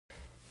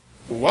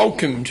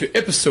Welcome to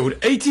episode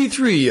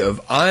 83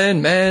 of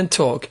Iron Man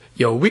Talk,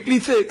 your weekly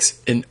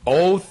fix in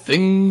all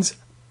things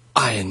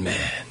Iron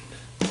Man.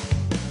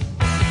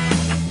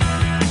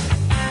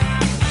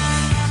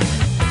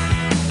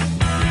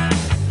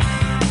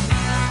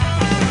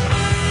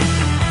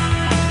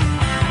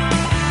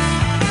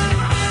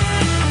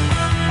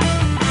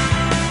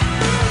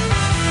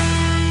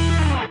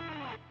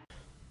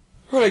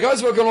 Alright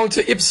guys, welcome along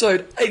to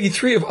episode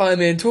 83 of Iron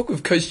Man Talk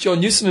with Coach John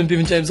Newsom and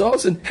Bevan James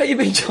Olsen. How you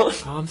been, John?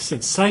 I'm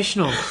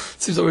sensational.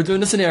 Seems like we were doing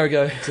this an hour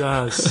ago. It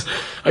does.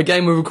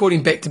 Again, we're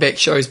recording back-to-back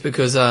shows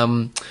because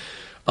I'm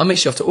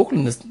actually off to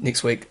Auckland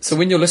next week. So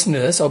when you're listening to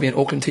this, I'll be in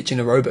Auckland teaching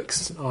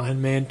aerobics.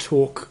 Iron Man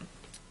Talk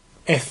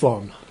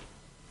Athlon.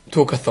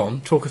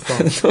 Talkathon.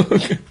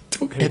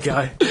 There you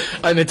go.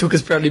 Iron Man Talk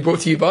is proudly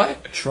brought to you by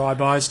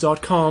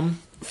Trybuys.com,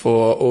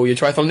 for all your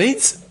triathlon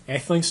needs,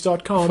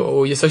 Athlinks.com, for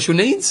all your social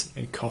needs,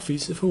 and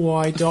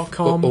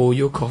coffeesofhawaii.com. for all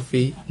your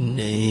coffee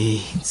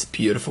needs.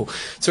 Beautiful.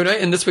 So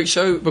today, in this week's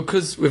show,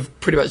 because we've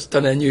pretty much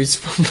done our news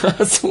from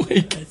last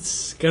week,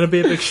 It's going to be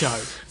a big show.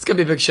 it's going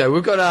to be a big show.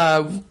 We've got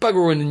bugger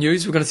all in the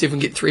news. We're going to see if we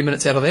can get 3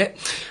 minutes out of that.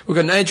 We've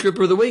got an age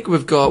grouper of the week.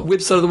 We've got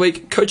website of the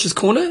week, Coach's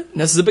Corner.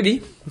 And this is a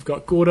biggie. We've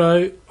got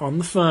Gordo on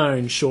the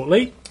phone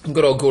shortly. We've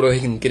got old Gordo. He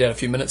can get out a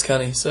few minutes,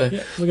 can't he? So Yeah, we're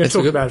going to that's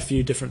talk good. about a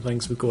few different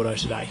things with Gordo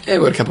today. Yeah,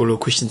 we've got a couple of little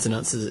questions and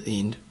answers at the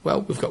end.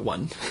 Well, we've got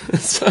one.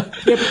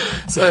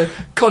 So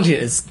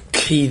content is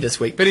key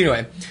this week. But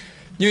anyway,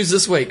 news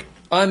this week.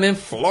 I'm in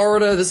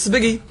Florida. This is a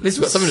biggie. At least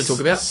we've got something to talk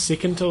about.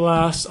 Second to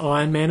last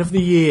Iron Man of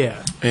the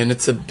year. And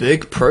it's a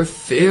big pro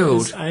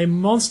field. It's a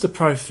monster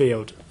pro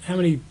field. How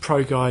many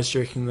pro guys do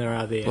you reckon there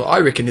are there? Well, I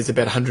reckon there's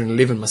about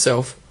 111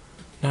 myself.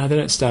 No, they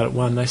don't start at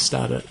 1. They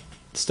start at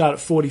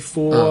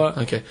 44. Oh,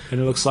 okay. And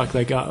it looks like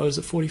they go, is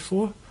it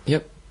 44?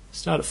 Yep.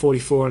 Start at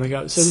 44 and they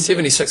go, so there's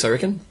 76, I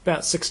reckon.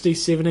 about 60,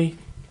 70,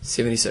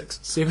 76.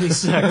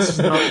 76.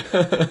 Not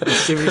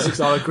 76,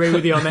 I'll agree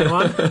with you on that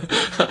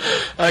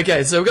one.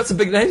 Okay, so we've got some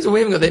big names. Well, we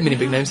haven't got that many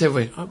big names, have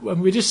we?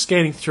 We're just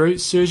scanning through.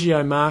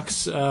 Sergio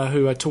Marx,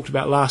 who I talked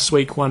about last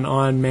week, won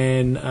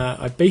Ironman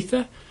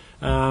Ibiza.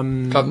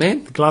 Glove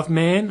man? The glove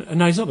man.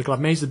 No, he's not the glove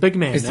man, he's the big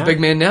man He's now. the big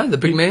man now? The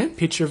big man?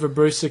 Petra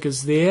Vrbusek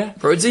is there.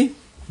 Rhodesy?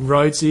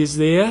 Rhodesy is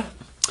there.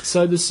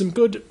 So there's some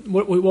good,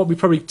 what we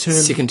probably term...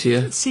 Second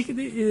tier.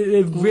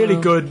 They're really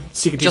good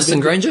second tier. Justin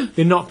Granger?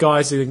 They're not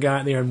guys that can go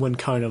out there and win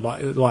Kona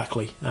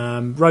likely.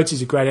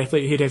 Rhodesy's a great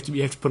athlete. You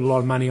have to put a lot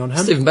of money on him.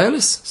 Stephen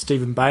Bayliss?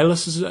 Stephen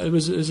Bayliss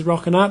is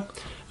rocking up.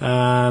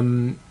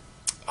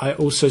 I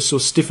also saw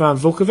Stefan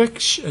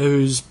Vukovic,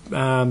 who's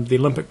the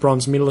Olympic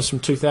bronze medalist from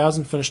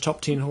 2000, finished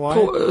top 10 Hawaii.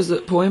 Is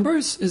it Paul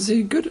Ambrose? Is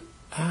he good?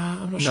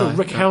 I'm not sure. No,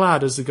 Rick no.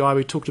 Hallard is the guy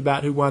we talked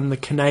about who won the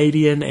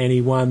Canadian, and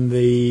he won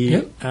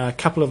the Yep.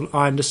 couple of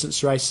iron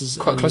distance races.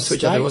 Quite in close the to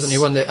each other, States. wasn't he?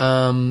 He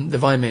won the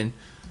Vineman.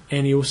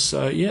 And he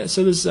also,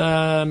 so there's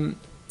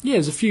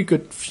there's a few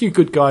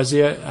good guys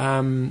there.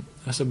 So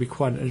it'll be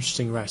quite an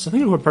interesting race. I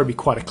think it would probably be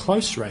quite a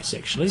close race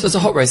actually. So it's a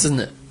hot race, isn't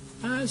it?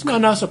 It's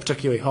not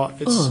particularly hot.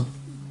 It's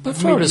But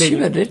Florida's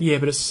humid, dude. yeah,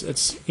 but it's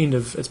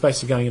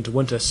basically going into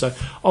winter, so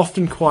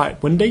often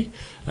quite windy.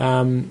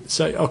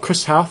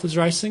 Chris Houth is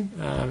racing.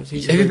 Have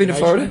you been to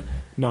Florida?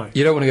 No,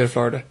 You don't want to go to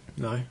Florida.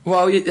 no.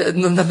 Well,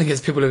 nothing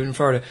against people living in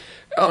Florida.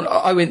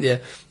 I went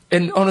there,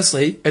 and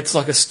honestly, it's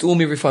like a storm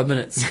every 5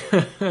 minutes.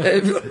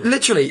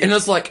 Literally, and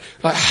it's like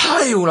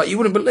hail, like you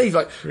wouldn't believe,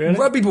 like Really?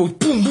 rugby balls,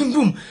 boom, boom,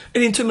 boom,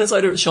 and then 2 minutes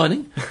later it's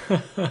shining,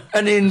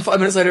 and then 5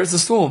 minutes later it's a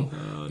storm.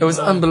 It was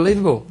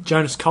unbelievable.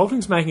 Jonas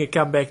Colting's making a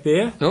comeback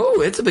there.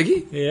 Oh, it's a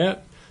biggie. Yeah,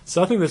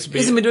 so I think this would He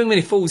hasn't be. been doing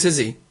many falls, has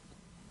he?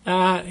 He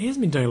hasn't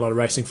been doing a lot of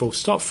racing full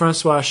stop.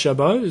 Francois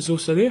Chabot is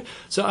also there,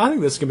 so I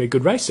think this is going to be a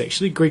good race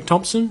actually. Greg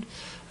Thompson.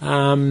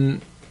 I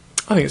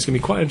think it's going to be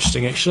quite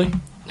interesting actually.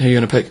 Who are you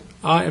going to pick?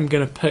 I am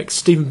going to pick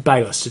Stephen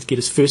Bayliss to get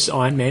his first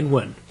Ironman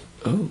win.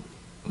 Oh,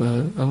 well,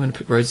 I'm going to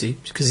pick Rhodesy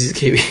because he's a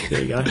Kiwi.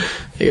 There you go.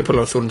 You put a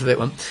lot of thought into that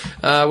one.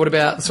 What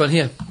about this one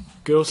here?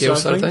 Girls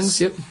Side of things,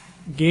 yep.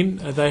 Again,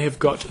 they have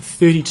got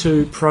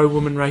 32 pro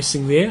women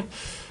racing there.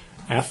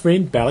 Our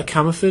friend Bella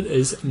Comerford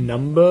is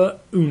number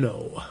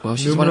uno. Well,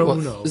 she's won it, Numero what?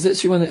 uno. Is that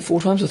she won that 4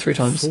 times or 3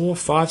 times? 4,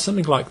 5,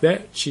 something like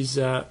that. She's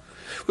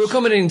We were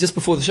commenting just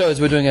before the show as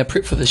we were doing our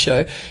prep for the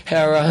show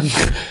how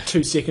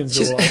 2 seconds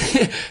she's, or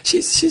like.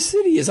 she's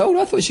 30 years old.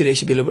 I thought she'd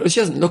actually be a little bit. She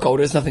doesn't look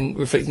older. There's nothing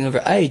reflecting of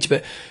her age,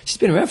 but she's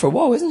been around for a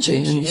while, hasn't she?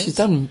 And she's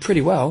done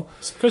pretty well.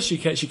 It's because she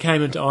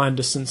came into iron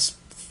distance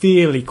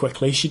fairly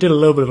quickly. She did a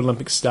little bit of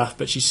Olympic stuff,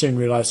 but she soon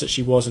realised that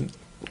she wasn't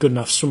good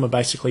enough swimmer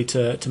basically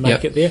to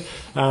make it there.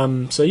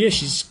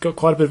 She's got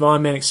quite a bit of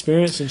Ironman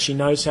experience and she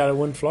knows how to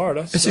win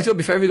Florida. So you thought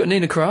before we've got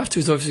Nina Kraft,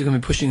 who's obviously going to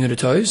be pushing her to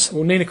toes.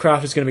 Well, Nina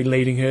Kraft is going to be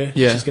leading her.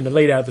 Yeah. She's going to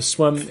lead out of the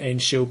swim and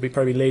she'll be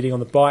probably leading on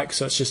the bike,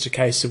 so it's just a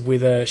case of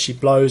whether she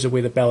blows or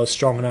whether Bella's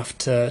strong enough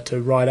to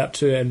ride up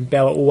to her. And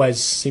Bella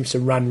always seems to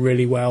run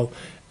really well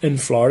in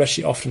Florida.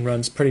 She often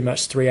runs pretty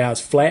much 3 hours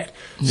flat.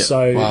 Yeah.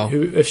 So Wow.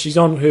 if she's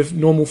on her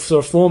normal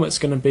sort of form, it's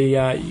going to be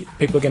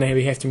people are going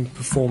to have to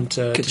perform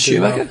to Get do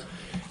Schumacher? well.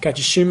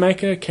 Katja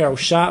Schumacher, Carol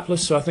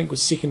Sharpless, who I think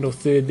was second or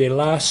third there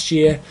last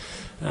year.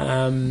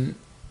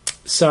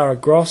 Sarah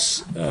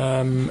Gross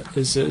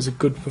is a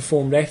good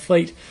performed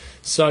athlete.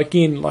 So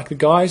again, like the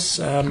guys,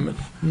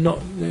 not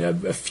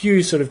a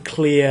few sort of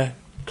clear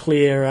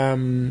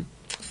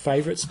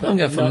favourites. I'm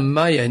going for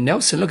Maya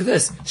Nelson. Look at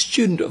this,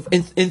 student of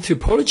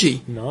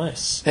anthropology.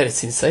 Nice. That is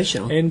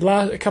sensational. And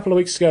a couple of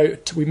weeks ago,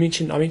 I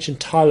mentioned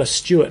Tyler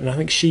Stewart, and I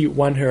think she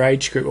won her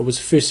age group, or was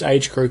first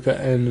age grouper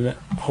in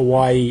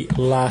Hawaii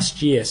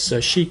last year. So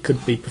she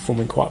could be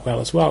performing quite well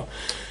as well.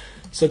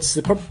 So it's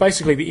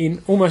basically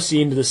almost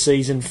the end of the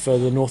season for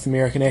the North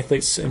American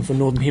athletes and for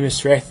Northern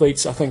Hemisphere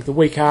athletes. I think the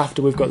week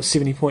after we've got the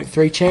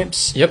 70.3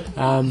 champs. Yep.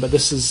 But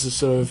this is the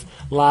sort of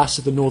last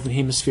of the Northern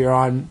Hemisphere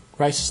Iron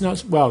races.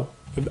 No,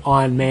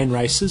 Iron Man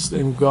races.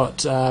 Then we've got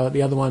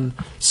the other one,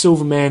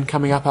 Silverman,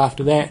 coming up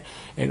after that,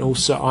 and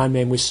also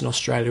Ironman Western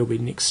Australia will be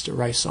next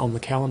race on the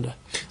calendar.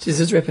 Jeez, this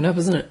is wrapping up,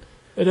 isn't it?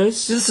 It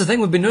is. This is the thing,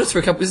 we've been doing this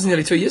for this is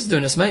nearly 2 years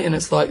doing this, mate, and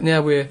it's like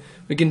now we're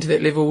getting to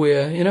that level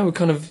where, we're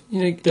kind of,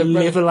 the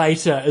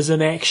levelator is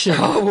in action.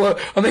 Oh, well,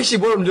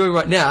 what I'm doing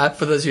right now,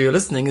 for those of you who are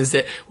listening, is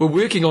that we're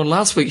working on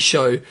last week's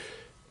show,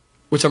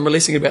 which I'm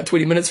releasing about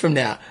 20 minutes from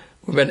now,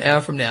 about an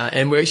hour from now,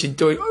 and we're actually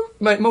doing,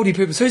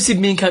 multi-purpose. Who said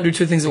men can't do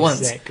two things at once?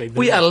 Exactly.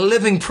 We are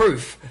living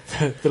proof.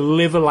 The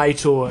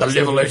levelator. The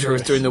levelator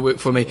is doing the work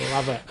for me.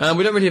 Love it.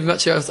 We don't really have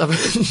much else other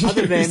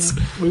than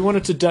we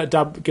wanted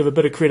to give a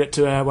bit of credit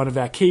to one of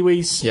our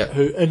Kiwis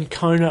who in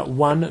Kona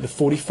won the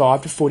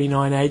 45 to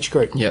 49 age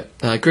group. Yeah,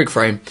 Greg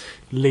Frame.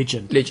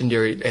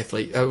 Legendary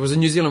athlete. Was a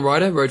New Zealand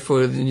rider, rode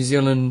for the New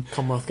Zealand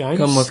Commonwealth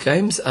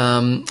Games.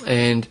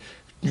 And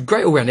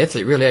great all-round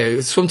athlete,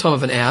 really. Swim time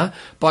of an hour,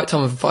 bike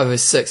time of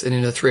 5:06, and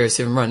then a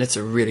 3:07 run. That's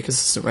a really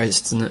consistent race,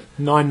 isn't it?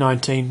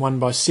 9:19, won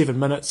by 7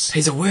 minutes.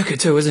 He's a worker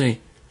too, isn't he?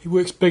 He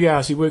works big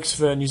hours. He works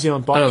for a New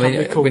Zealand bike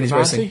company called when he's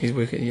Avanti. racing, he's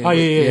working. Yeah. Oh,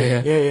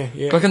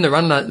 yeah. Like in the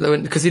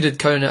run, because he did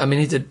Kona,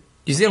 he did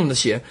New Zealand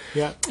this year.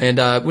 Yeah. And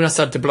when I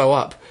started to blow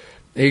up,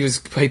 he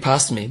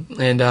passed me,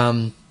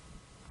 and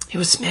he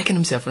was smacking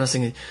himself, and I was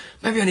thinking,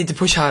 maybe I need to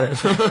push harder.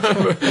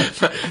 But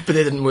that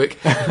didn't work.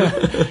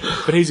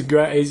 But he's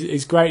great.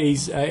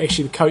 He's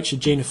actually the coach of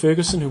Gina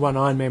Ferguson, who won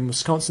Ironman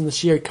Wisconsin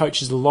this year. He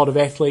coaches a lot of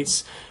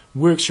athletes,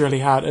 works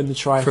really hard in the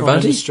triathlon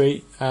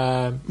industry.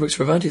 Works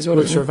for Avanti as well.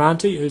 Works for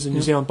Avanti, who's a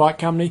New Zealand bike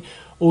company.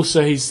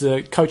 Also, he's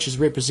the coach's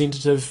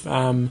representative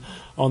on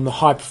the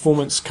high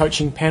performance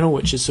coaching panel,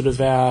 which is sort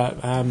of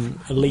our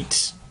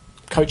elite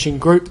coaching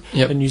group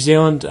in New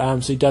Zealand.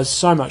 So he does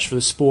so much for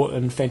the sport,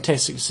 and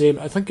fantastic to see him.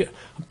 I'm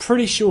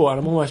pretty sure, and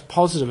I'm almost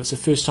positive, it's the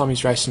first time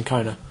he's raced in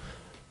Kona.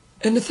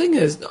 And the thing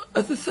is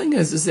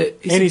that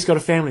he's got a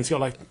family. He's got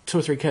like 2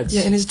 or 3 kids.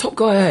 Yeah, and he's a top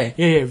guy, eh?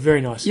 Yeah,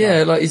 very nice.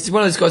 Yeah, like he's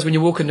one of those guys when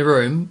you walk in the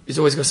room, he's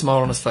always got a smile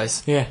on his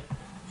face. Yeah.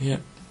 There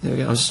we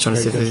go. I was just trying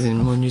to see if there's any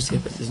more news here,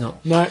 but there's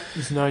not. No,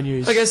 there's no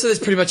news. Okay, so that's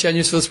pretty much our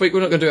news for this week.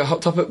 We're not going to do a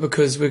hot topic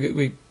because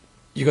you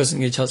guys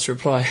didn't get a chance to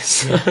reply,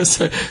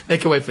 so they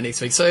can wait for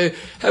next week. So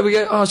how we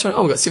go?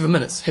 We've got 7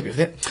 minutes. Happy with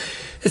that.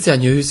 That's our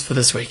news for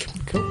this week.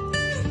 Cool.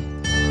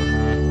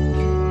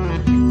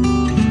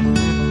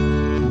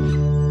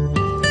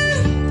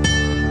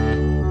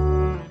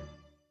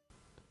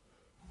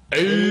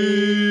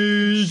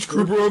 Age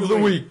Grouper of the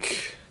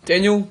Week.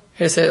 Daniel,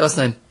 how's that last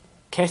name?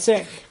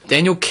 Kasak.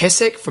 Daniel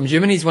Kasak from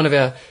Germany. He's one of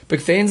our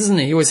big fans, isn't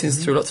he? He always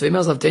sends through lots of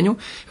emails. I love Daniel.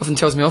 He often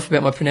tells me off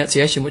about my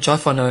pronunciation, which I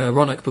find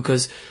ironic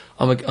because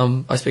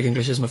I speak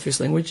English as my first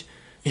language.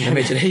 Yeah. I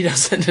imagine he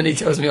doesn't, and he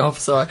tells me off,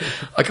 so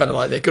I kind of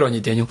like that. Good on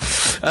you, Daniel.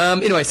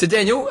 Anyway, so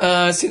Daniel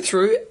sent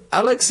through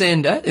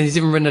Alexander, and he's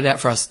even written it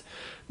out for us.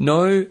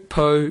 No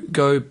Po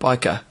Go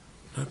Biker.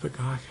 No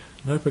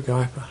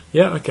Pagaipa.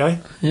 Yeah, okay.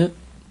 Yeah.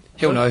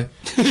 He'll know.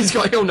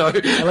 He'll know.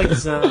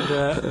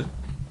 Alexander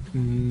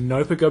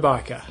Nopa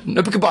Biker.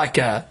 Nopa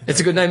Biker. It's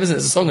a good name, isn't it?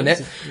 It's a song in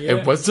that. Yeah.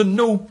 It was a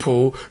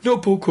Nopo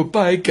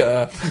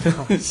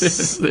Biker.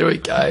 Nice. There we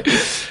go.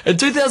 In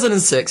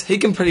 2006, he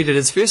completed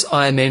his first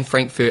Ironman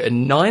Frankfurt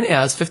in 9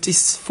 hours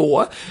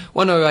 54,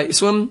 108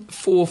 swim,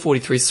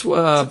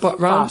 4:43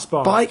 run,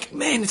 bike.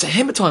 Man, it's a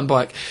hammer time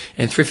bike,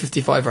 and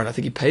 3:55 run. I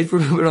think he paid for a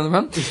little bit on the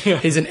run. Yeah.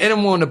 He's an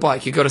animal on a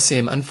bike. You've got to see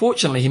him.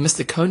 Unfortunately, he missed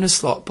the Kona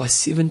slot by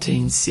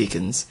 17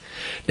 seconds.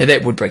 Now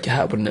that would break your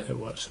heart, wouldn't it? It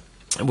would.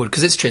 It would,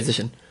 because it's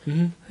transition.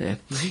 Mm-hmm. Yeah.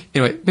 Mm-hmm.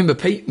 Anyway, remember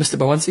Pete missed it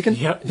by 1 second?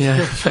 Yep.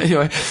 Yeah.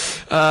 Anyway,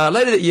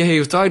 later that year he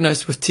was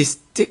diagnosed with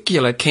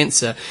testicular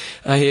cancer.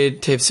 He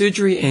had to have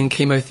surgery and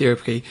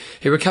chemotherapy.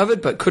 He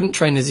recovered but couldn't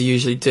train as he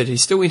usually did. He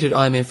still entered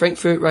Ironman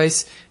Frankfurt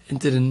race and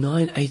did a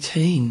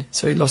 9:18.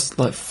 So he lost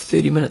like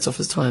 30 minutes off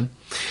his time.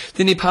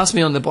 Then he passed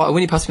me on the bike.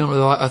 When he passed me on the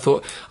bike, I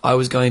thought I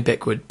was going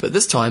backward. But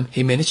this time,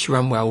 he managed to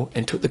run well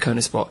and took the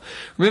Kona spot.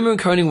 Remember when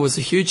Kona was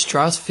a huge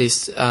trials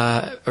fest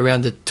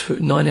around the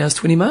 9 hours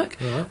 20 mark?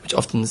 Right. Which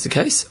often is the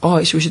case. Oh,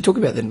 actually, we should talk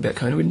about that, about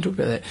Kona. We didn't talk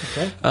about that.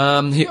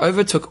 Okay. He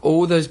overtook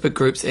all those big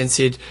groups and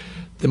said,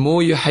 the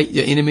more you hate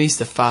your enemies,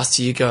 the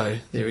faster you go.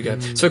 There we go.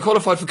 So he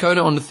qualified for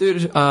Kona on the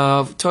 3rd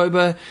of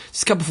October.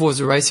 Just a couple before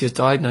the race, he was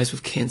diagnosed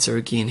with cancer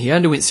again. He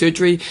underwent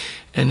surgery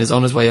and is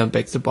on his way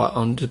back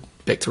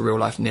to real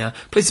life now.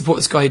 Please support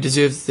this guy. He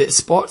deserves that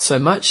spot so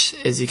much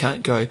as he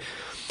can't go.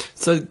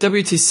 So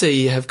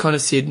WTC have kind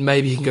of said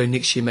maybe he can go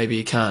next year, maybe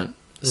he can't.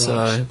 Right.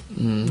 So,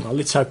 Well,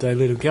 let's hope they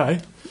let him go.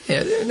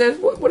 yeah. Now,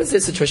 what is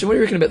that situation? What do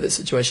you reckon about that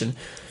situation?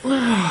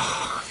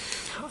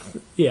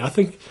 Yeah, I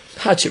think.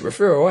 Hardship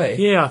referral, eh?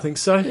 Yeah, I think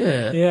so.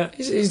 Yeah. Yeah.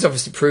 He's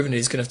obviously proven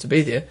he's going to have to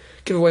be there.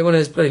 Give away one of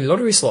his bloody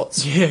lottery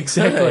slots. Yeah,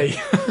 exactly.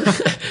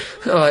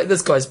 All right,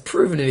 this guy's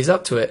proven that he's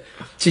up to it.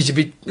 Geez,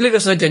 let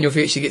us know, Daniel, if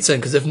he actually gets in,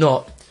 because if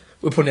not,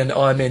 we're putting down the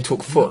Ironman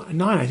Talk foot.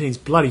 9:18 is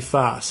bloody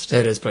fast.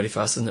 That is bloody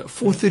fast, isn't it?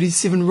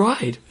 4:37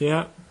 ride.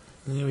 Yeah.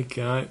 There we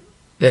go.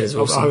 That is I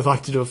awesome. would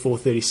like to do a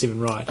 4:37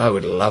 ride. I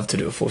would love to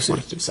do a I'd 4:37.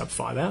 like to do sub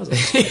 5 hours.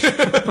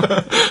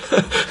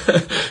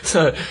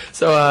 So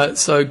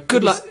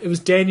good luck. It was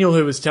Daniel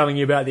who was telling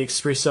you about the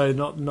espresso,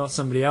 not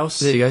somebody else.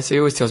 There you go. So he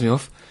always tells me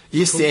off.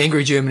 Yes, the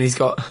angry German he's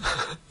got.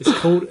 It's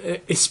called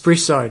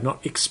espresso,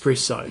 not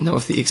espresso. Not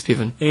with the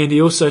ex-Bevan. And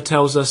he also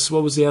tells us,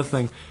 what was the other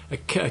thing?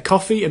 A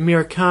coffee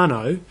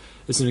Americano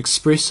is an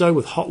espresso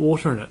with hot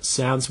water in it.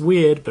 Sounds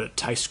weird, but it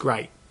tastes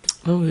great.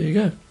 Oh, there you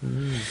go.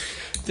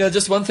 Now,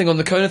 just one thing on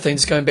the Kona thing,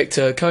 just going back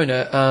to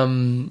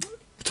Kona,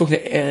 talking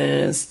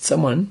to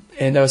someone,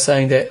 and they were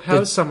saying that How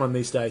is someone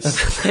these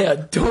days? they are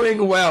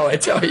doing well, I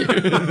tell you.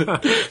 They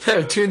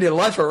have turned their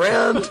life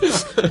around.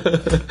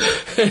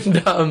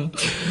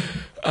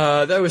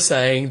 And they were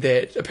saying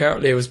that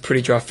apparently it was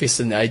pretty dry fest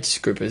in the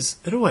age groupers.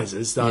 It always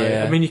is, though.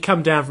 Yeah. I mean, you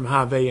come down from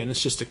Harvey and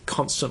it's just a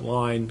constant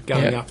line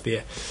going Yeah. up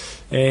there.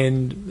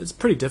 And it's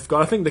pretty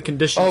difficult. I think the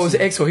conditions... Oh, it was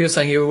Axel. He was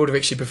saying he would have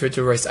actually preferred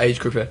to race age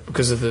grouper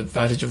because of the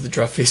advantage of the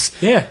dry fest.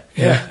 Yeah.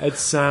 Yeah.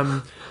 It's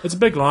a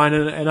big line,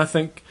 and I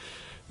think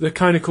the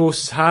Kona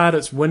course is hard,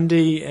 it's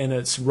windy, and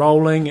it's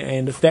rolling,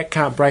 and if that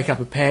can't break up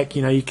a pack,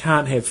 you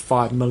can't have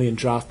 5 million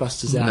draft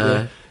busters out No.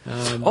 there.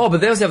 Oh,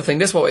 but that was the other thing.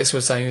 That's what Axel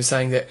was saying. He was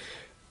saying that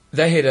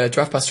they had a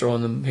draft buster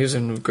on them. He was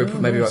in a group of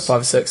maybe nice. like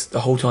 5 or 6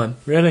 the whole time.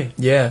 Really?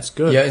 Yeah. That's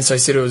good. Yeah, and so he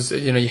said it was,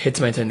 you had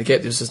to maintain the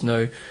gap. There was just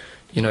no,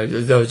 they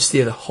were just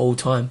there the whole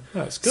time. Oh,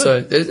 that's good.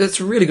 So it's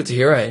really good to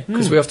hear, eh?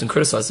 Because we often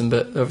criticise them,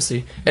 but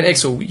obviously... And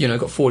Axel, got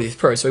 40th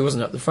pro, so he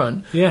wasn't up the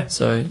front. Yeah.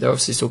 So they're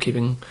obviously still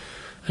keeping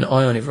an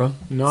eye on everyone.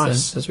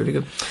 Nice. So that's really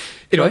good.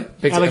 Anyway,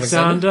 back to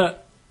Alexander.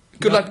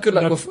 Good luck with...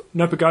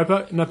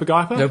 Nopagaipa. No,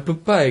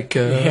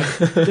 Baker. Yeah.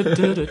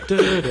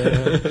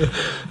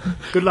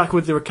 Good luck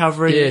with the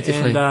recovery. Yeah,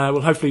 definitely. And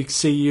we'll hopefully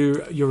see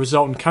your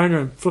result in Kona,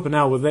 and flipping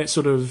out with that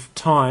sort of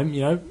time,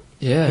 Yeah.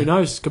 who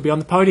knows, could be on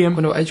the I podium.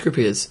 wonder what age group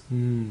he is.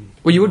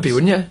 Well, you would be,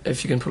 wouldn't you?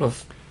 If you can pull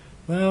off...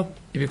 Well,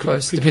 You'd be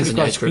close. pretty Depends on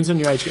your close. age group. Depends on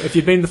your age group. If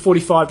you'd been in the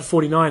 45 to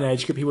 49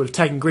 age group, he would have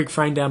taken Greg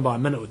Frayne down by a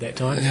minute with that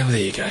time. Well, there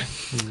you go.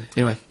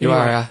 Anyway, you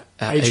are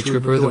our age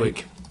grouper of the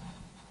week.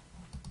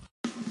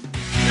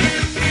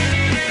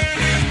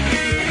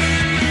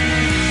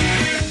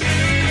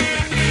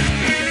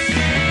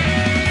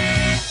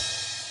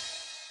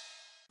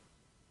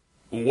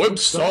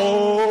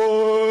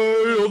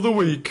 Website of the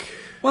week.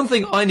 One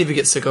thing I never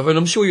get sick of, and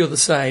I'm sure you're the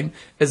same,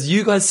 is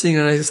you guys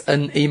sending us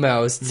in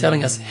emails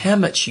telling us how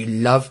much you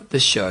love the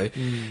show.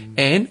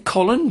 And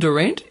Colin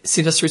Durant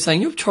sent us through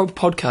saying, your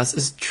podcast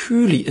is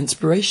truly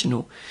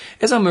inspirational.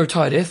 As I'm a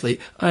retired athlete,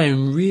 I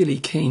am really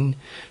keen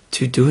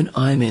to do an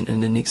Ironman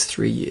in the next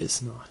 3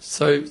 years. Nice.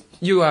 So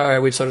you are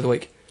our website of the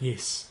week.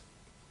 Yes.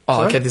 Oh,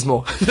 Sorry? okay, there's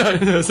more. No, I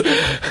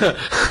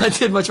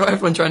did my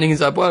triathlon training in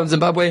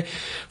Zimbabwe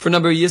for a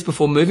number of years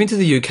before moving to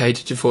the UK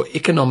for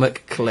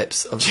economic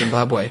collapse of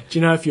Zimbabwe. Do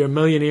you know if you're a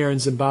millionaire in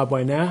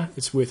Zimbabwe now,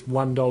 it's worth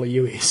 $1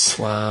 US?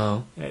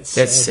 Wow. That's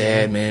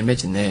sad, man.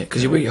 Imagine that.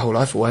 Because you work your whole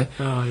life away.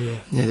 Oh, yeah.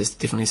 Yeah, that's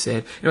definitely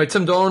sad. Anyway,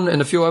 Tim Don and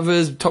a few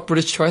others, top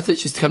British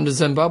triathletes, used to come to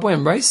Zimbabwe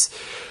and race.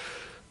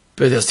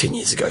 But that was 10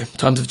 years ago.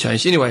 Times have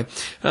changed. Anyway,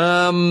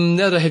 now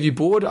that I have you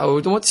bored, I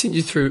would want to send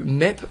you through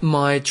Map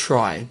My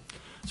Try.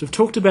 So we've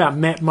talked about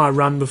Map My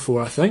Run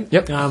before, I think.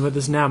 Yep. But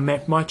there's now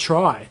Map My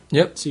Try.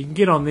 Yep. So you can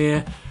get on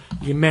there,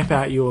 you can map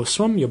out your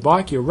swim, your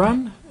bike, your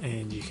run,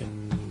 and you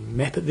can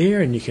map it there,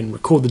 and you can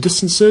record the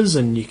distances,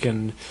 and you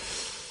can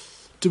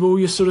do all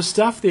your sort of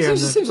stuff there. It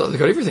seems like they've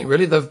got everything,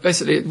 really. They've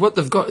basically, what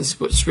they've got is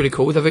what's really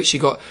cool. They've actually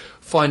got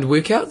find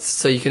workouts,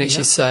 so you can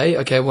actually say,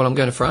 okay, well, I'm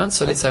going to France,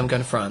 so let's say I'm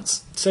going to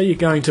France. So you're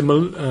going to...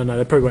 no,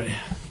 they probably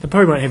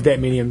won't have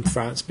that many in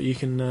France, but you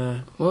can...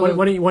 Well,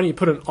 why don't you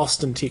put in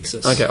Austin,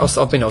 Texas? Okay,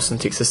 I've been to Austin,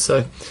 Texas,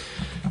 so...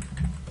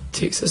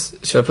 Texas,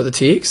 should I put the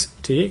TX?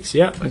 TX,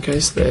 yeah. Okay,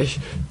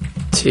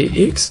 /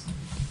 TX.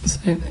 So,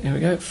 here we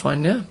go,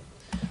 find now.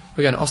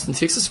 We're going to Austin,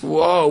 Texas.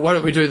 Whoa, why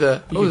don't we do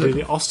the... You could do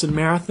the Austin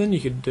Marathon, you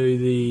could do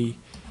the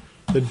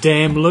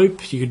Dam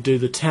Loop, you could do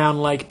the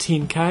Town Lake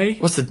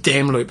 10K. What's the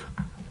Dam Loop?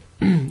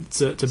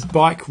 It's a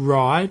bike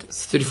ride.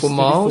 It's 34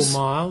 miles.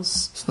 34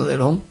 miles. It's not that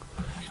long.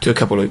 Do a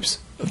couple loops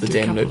of the Do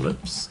a Dam couple Loop.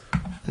 loops.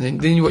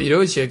 And then what you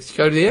do is you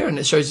go there and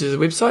it shows you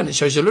the website and it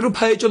shows you a little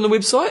page on the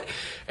website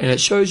and it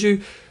shows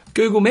you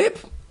Google Map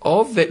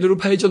of that little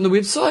page on the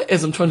website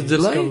as I'm trying to It's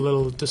delay. got a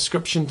little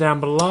description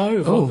down below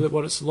of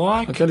what it's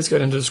like. Okay, let's go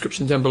down to the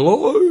description down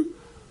below.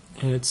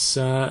 And it's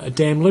a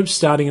dam loop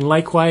starting in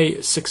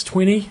Lakeway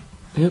 620.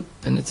 Yep,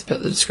 and it's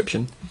about the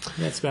description.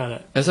 That's about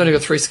it. And it's only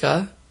got 3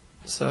 scar.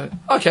 So,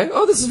 okay,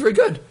 this is very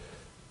good.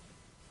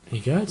 There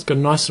you go. It's got a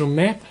nice little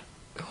map.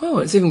 Oh,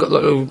 it's even got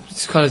little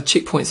kind of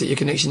checkpoints that you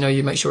can actually know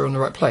you make sure you're on the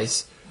right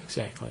place.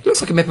 Exactly. It looks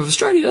like a map of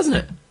Australia, doesn't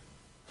it?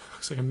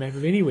 Looks like a map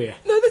of anywhere.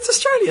 No, that's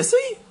Australia,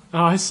 see?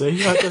 Oh, I see.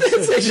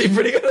 It's actually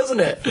pretty good, isn't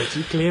it?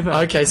 Pretty clever.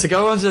 Okay, so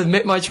go on to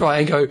Met My Try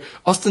and go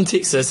Austin,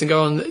 Texas, and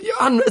go on.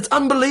 It's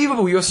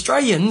unbelievable. You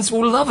Australians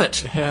will love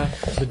it. Yeah,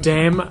 the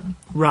Dam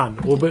Run,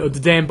 or the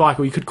Dam Bike,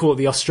 or you could call it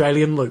the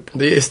Australian Loop.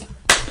 Yes.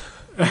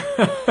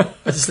 I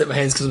just slipped my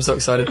hands because I'm so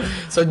excited.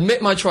 So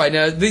Met My Try.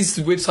 Now, these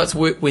websites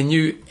work when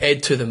you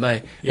add to them,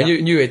 eh? Yep.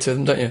 And you add to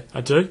them, don't you? I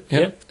do,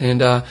 Yep.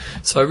 And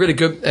so really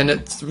good, and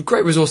it's a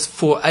great resource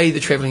for A, the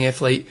travelling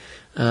athlete,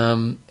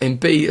 and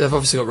B, they've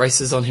obviously got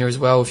races on here as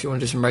well if you want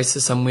to do some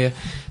races somewhere.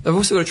 They've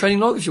also got a training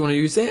log if you want to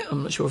use that.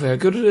 I'm not sure how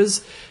good it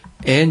is.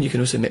 And you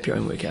can also map your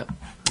own workout.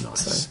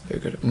 Nice. So,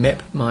 very good.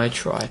 Map My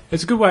Try.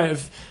 It's a good way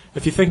of,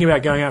 if you're thinking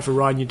about going out for a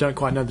ride and you don't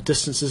quite know the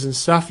distances and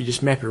stuff, you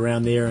just map it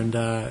around there and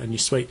you're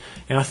sweet.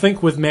 And I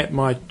think with Map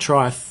My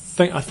Try, I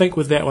think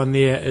with that one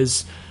there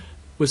is,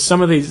 with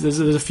some of these, there's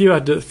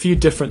a few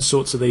different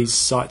sorts of these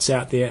sites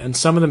out there, and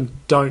some of them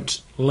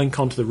don't link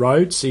onto the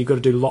road, so you've got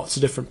to do lots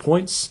of different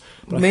points.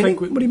 But I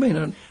think what do you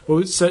mean?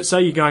 Well, so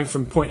say you're going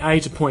from point A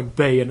to point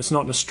B, and it's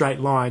not in a straight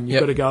line. You've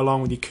got to go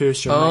along with your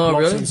cursor and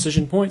make lots of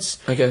incision points.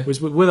 Okay.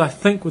 With I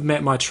think with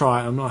Map My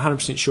Try, I'm not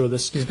 100% sure of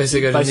this. You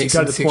basically go to the next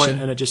go to the section,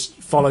 point, and it just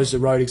follows the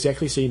road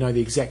exactly, so you know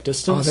the exact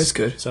distance. Oh, that's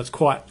good. So it's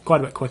quite a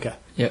bit quicker.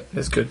 Yeah,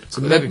 that's good.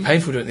 So that'd be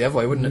painful doing it the other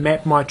way, wouldn't it?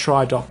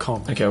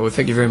 Mapmytry.com. Okay, well,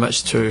 thank you very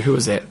much to, who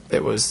was that?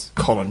 That was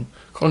Colin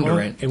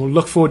Durant. And we'll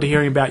look forward to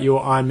hearing about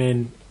your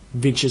Ironman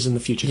ventures in the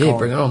future, Yeah, Colin.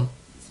 bring it on.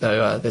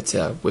 So that's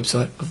our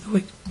website of the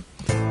week.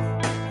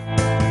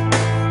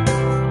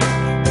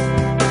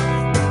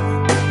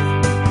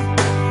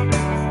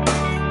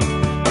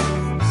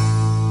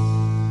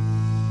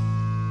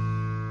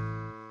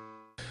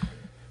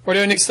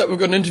 Rightio, next up we've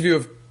got an interview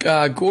of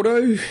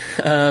Gordo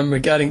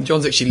regarding,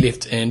 John's actually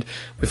left and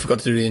we forgot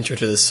to do the intro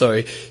to this,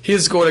 so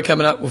here's Gordo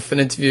coming up with an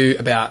interview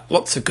about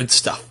lots of good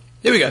stuff.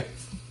 Here we go.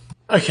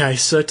 Okay,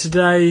 so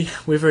today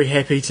we're very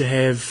happy to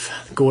have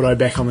Gordo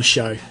back on the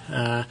show.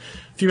 A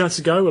few months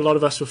ago, a lot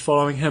of us were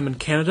following him in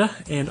Canada,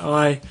 and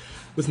I,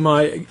 with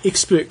my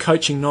expert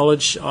coaching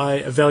knowledge, I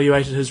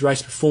evaluated his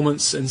race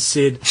performance and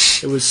said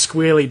it was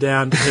squarely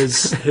down to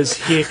his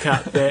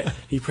haircut that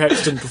he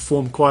perhaps didn't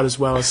perform quite as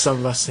well as some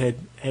of us had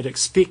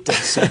expected.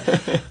 So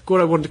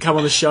Gordo wanted to come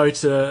on the show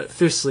to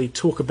firstly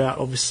talk about,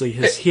 obviously,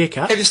 his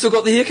haircut. Have you still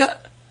got the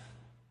haircut?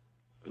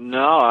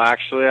 No,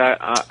 actually,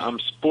 I'm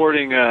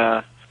sporting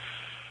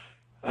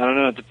I don't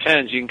know, it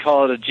depends. You can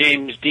call it a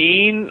James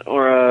Dean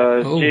or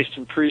a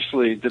Jason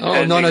Priestley,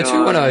 depending on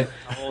 90210.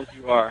 how old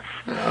you are.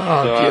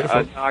 Oh,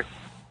 so beautiful.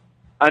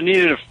 I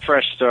needed a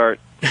fresh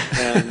start,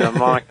 and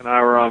Monica and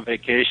I were on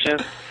vacation,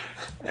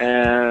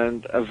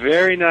 and a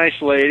very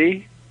nice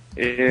lady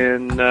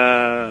in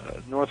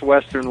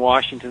northwestern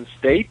Washington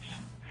State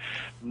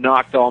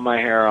knocked all my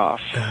hair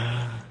off.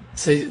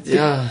 See,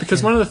 yeah.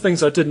 Because one of the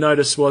things I did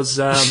notice was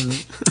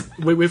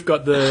we've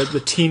got the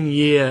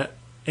 10-year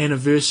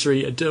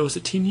anniversary, was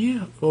it 10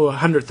 year or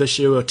 100th this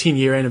year, or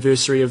 10-year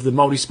anniversary of the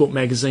Multisport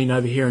magazine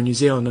over here in New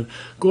Zealand, and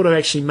Gordo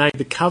actually made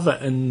the cover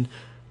in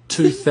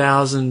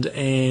 2000.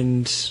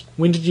 And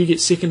when did you get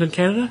second in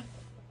Canada?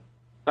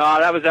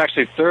 That was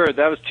actually third.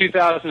 That was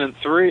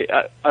 2003.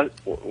 I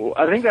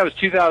think that was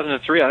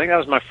 2003. I think that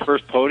was my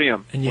first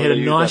podium. And you had a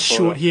nice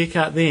short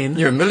haircut then.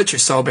 You're a military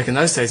style back in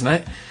those days,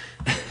 mate.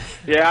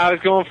 Yeah, I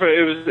was going for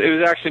it.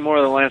 Was actually more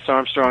the Lance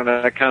Armstrong,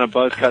 that kind of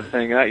buzz cut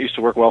thing. That used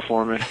to work well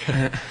for me.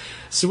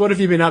 So what have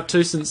you been up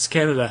to since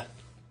Canada?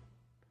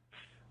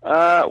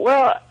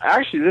 Well,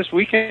 actually, this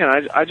weekend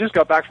I just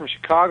got back from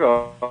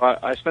Chicago.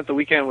 I spent the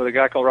weekend with a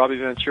guy called Robbie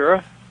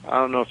Ventura. I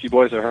don't know if you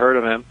boys have heard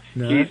of him.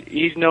 No.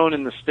 He's known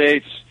in the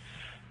States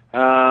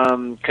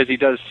because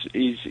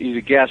he's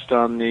a guest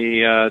on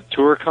the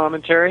Tour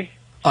commentary.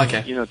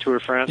 Okay. You know, Tour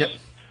de France. Yep.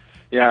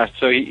 Yeah,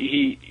 so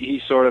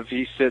he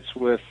sits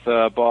with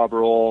Bob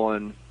Roll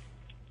and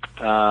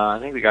I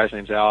think the guy's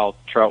name's Al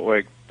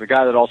Troutwig, the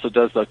guy that also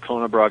does the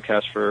Kona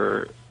broadcast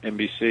for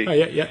NBC. Oh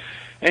yeah.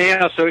 And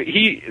yeah, so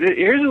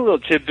here's a little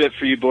tidbit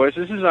for you boys.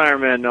 This is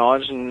Ironman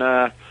knowledge, and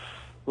a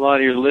lot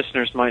of your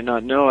listeners might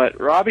not know it.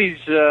 Robbie's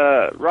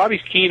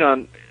keen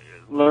on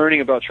learning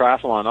about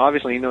triathlon.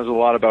 Obviously, he knows a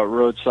lot about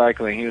road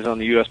cycling. He was on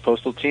the U.S.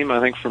 Postal Team, I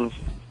think, from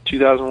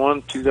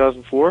 2001,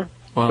 2004.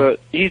 Wow. But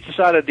he's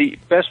decided the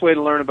best way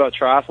to learn about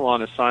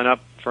triathlon is sign up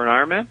for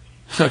an Ironman.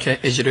 Okay,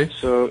 as you do.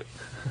 So,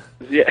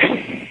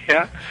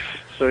 yeah.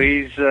 So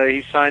he's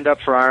signed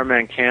up for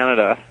Ironman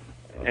Canada,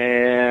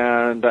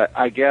 and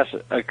I guess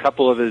a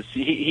couple of his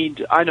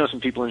I know some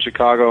people in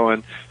Chicago,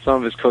 and some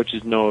of his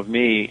coaches know of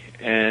me,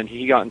 and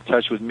he got in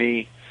touch with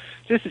me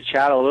just to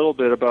chat a little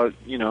bit about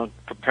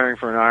preparing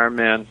for an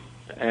Ironman.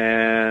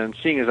 And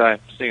seeing as I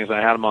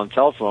had him on the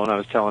telephone, I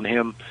was telling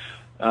him,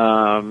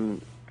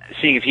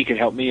 seeing if he could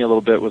help me a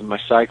little bit with my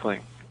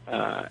cycling.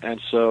 And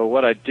so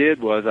what I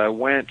did was I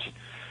went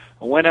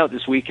out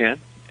this weekend,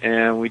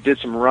 and we did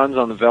some runs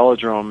on the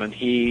velodrome, and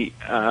he,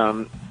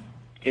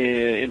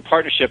 in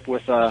partnership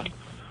with a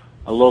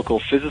local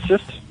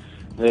physicist,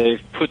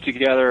 they've put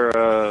together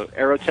a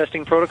aero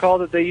testing protocol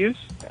that they use.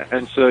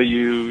 And so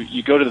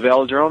you go to the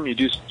velodrome, you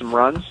do some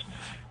runs,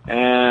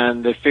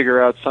 and they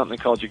figure out something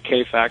called your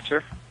K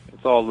factor.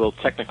 It's all a little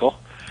technical.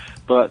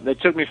 But they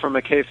took me from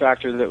a K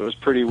factor that was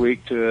pretty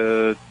weak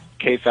to a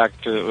K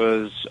factor that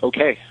was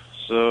okay.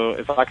 So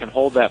if I can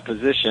hold that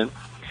position,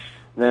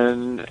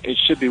 then it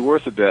should be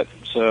worth a bit.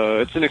 So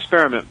it's an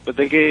experiment, but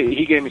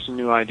he gave me some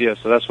new ideas,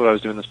 so that's what I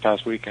was doing this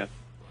past weekend.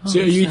 So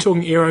are you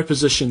talking aero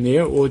position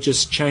there, or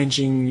just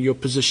changing your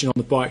position on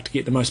the bike to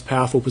get the most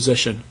powerful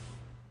position?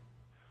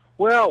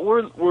 Well,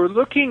 we're gonna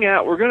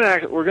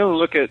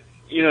look at,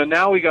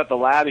 now we got the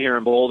lab here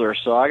in Boulder,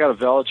 so I got a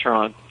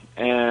Velotron,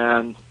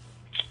 and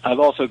I've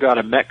also got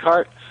a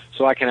Metcart,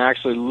 so I can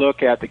actually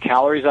look at the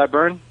calories I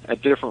burn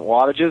at different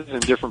wattages in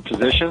different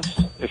positions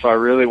if I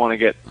really want to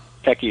get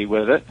techie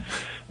with it.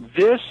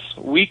 This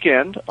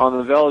weekend on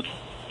the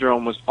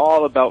velodrome was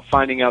all about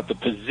finding out the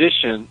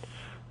position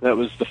that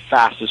was the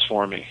fastest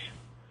for me.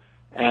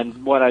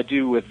 And what I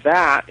do with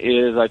that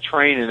is I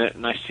train in it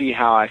and I see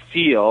how I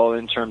feel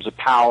in terms of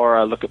power.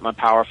 I look at my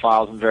power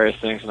files and various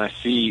things and I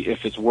see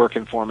if it's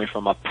working for me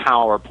from a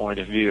power point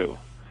of view.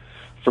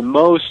 For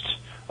most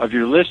of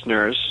your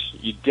listeners,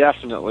 you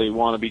definitely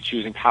want to be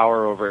choosing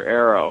power over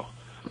aero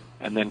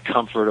and then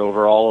comfort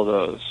over all of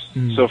those.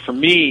 So for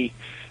me,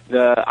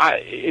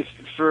 if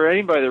for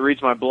anybody that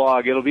reads my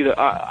blog, it'll be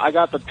I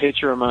got the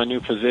picture of my new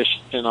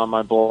position on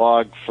my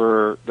blog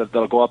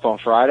that'll go up on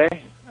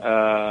Friday,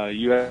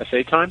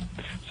 USA time,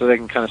 so they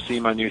can kind of see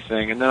my new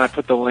thing. And then I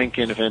put the link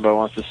in if anybody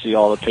wants to see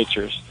all the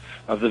pictures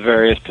of the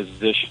various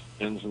positions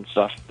and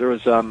stuff. There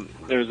was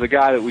a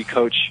guy that we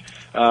coach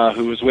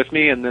who was with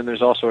me, and then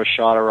there's also a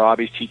shot of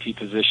Robbie's TT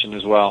position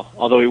as well.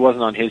 Although he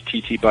wasn't on his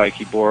TT bike,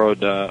 he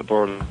borrowed the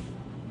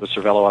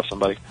Cervelo off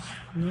somebody.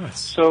 Nice.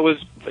 So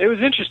it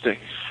was interesting.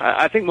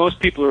 I think most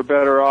people are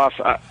better off.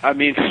 I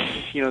mean,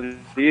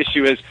 the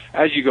issue is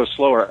as you go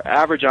slower,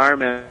 average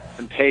Ironman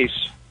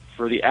pace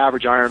for the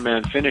average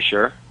Ironman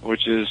finisher,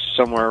 which is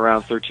somewhere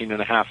around 13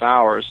 and a half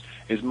hours,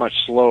 is much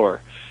slower,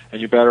 and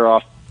you're better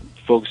off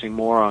focusing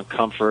more on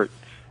comfort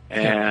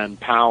and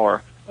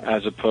power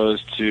as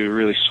opposed to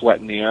really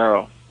sweating the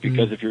aero.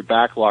 Because if your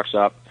back locks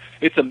up,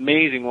 it's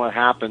amazing what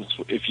happens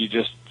if you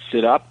just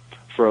sit up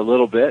for a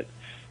little bit.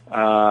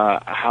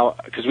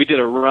 Because we did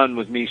a run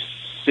with me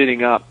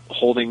sitting up,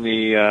 holding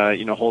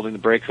the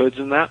brake hoods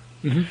and that,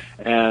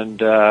 and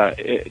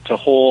to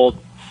hold.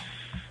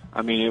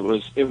 I mean, it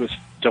was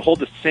to hold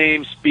the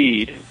same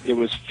speed. It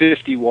was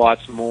 50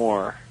 watts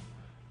more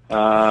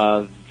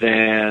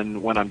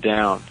than when I'm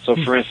down. So,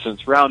 for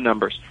instance, round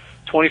numbers,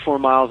 24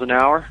 miles an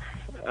hour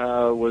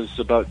was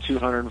about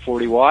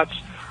 240 watts.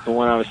 But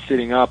when I was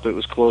sitting up, it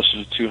was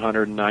closer to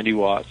 290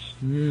 watts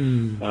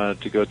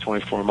to go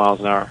 24 miles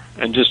an hour.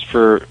 And just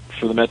for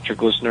the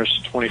metric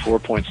listeners,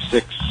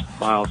 24.6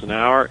 miles an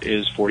hour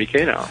is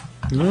 40k an hour.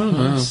 Oh,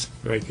 nice.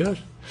 Very good.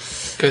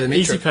 Go to the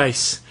Easy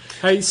pace.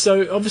 Hey,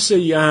 so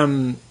obviously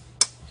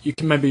we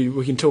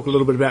can talk a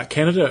little bit about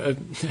Canada.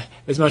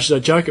 As much as I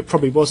joke, it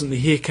probably wasn't the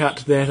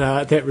haircut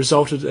that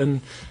resulted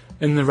in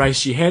the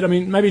race you had. I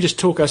mean, maybe just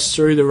talk us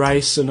through the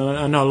race, and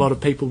I know a lot of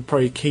people are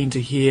probably keen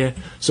to hear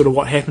sort of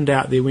what happened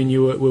out there when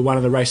you were one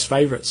of the race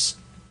favourites.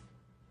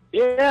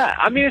 Yeah,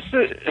 I mean,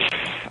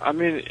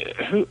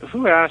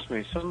 who asked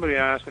me? Somebody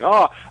asked me.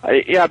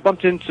 I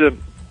bumped into.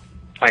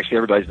 Actually,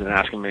 everybody's been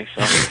asking me.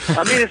 So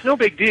I mean, it's no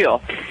big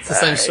deal. It's the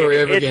same story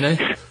over again,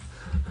 eh?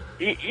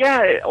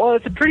 Yeah, well,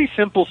 it's a pretty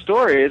simple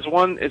story. It's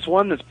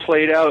one that's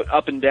played out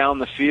up and down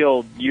the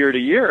field year to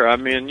year. I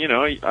mean,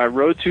 I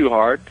rode too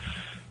hard.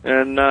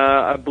 And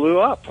I blew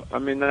up. I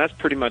mean, that's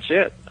pretty much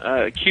it.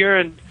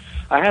 Kieran,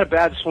 I had a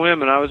bad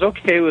swim, and I was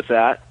okay with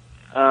that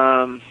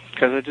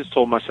because I just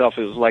told myself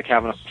it was like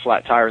having a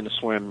flat tire in the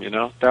swim.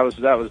 That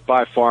was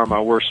by far my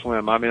worst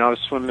swim. I mean, I was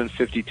swimming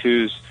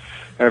 52s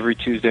every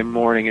Tuesday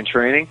morning in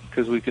training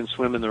because we can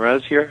swim in the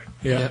res here.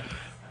 Yeah.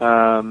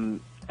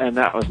 And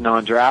that was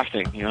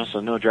non-drafting, so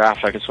no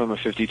draft. I could swim a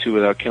 52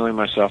 without killing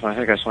myself. And I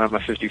think I swam a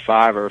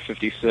 55 or a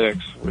 56,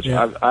 which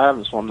I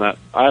haven't swum that.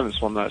 I haven't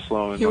swum that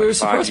slow in we were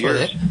 5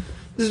 years.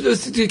 By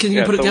that. Can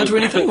you put it down to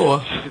anything,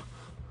 or?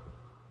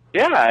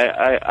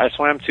 Yeah, I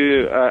swam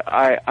too.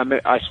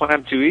 I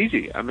swam too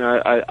easy. I mean,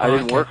 I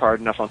didn't work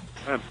hard enough on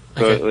the swim,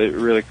 so it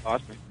really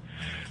cost me.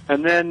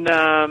 And then,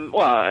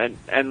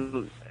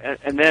 and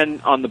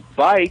then on the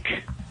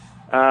bike.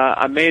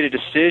 I made a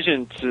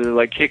decision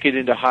to kick it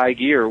into high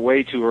gear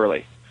way too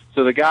early.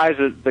 So the guys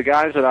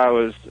that I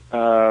was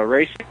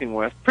racing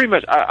with, pretty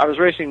much I was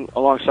racing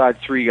alongside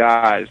 3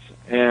 guys,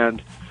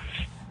 and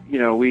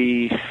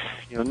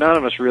none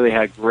of us really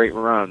had great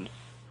runs.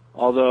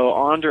 Although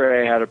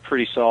Andre had a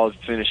pretty solid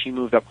finish, he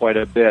moved up quite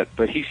a bit,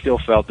 but he still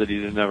felt that he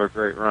didn't have a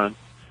great run.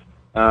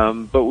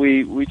 But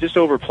we just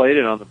overplayed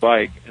it on the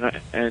bike,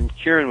 and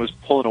Kieran was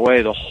pulling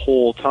away the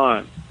whole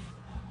time.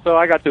 So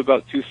I got to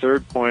about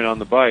 2/3 point on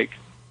the bike.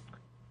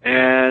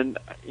 And,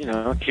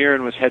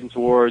 Kieran was heading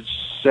towards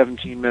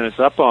 17 minutes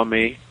up on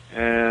me,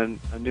 and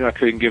I knew I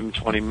couldn't give him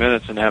 20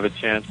 minutes and have a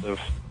chance of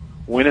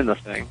winning the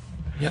thing.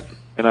 Yep.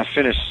 and I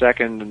finished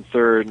second and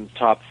third and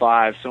top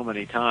 5 so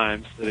many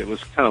times that it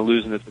was kind of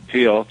losing its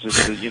appeal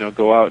just to,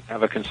 go out and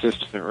have a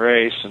consistent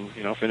race and,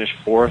 finish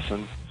 4th,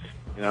 and,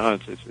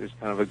 it's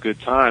kind of a good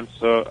time.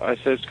 So I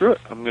said, screw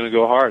it, I'm going to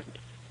go hard.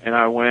 And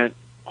I went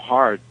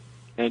hard.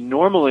 And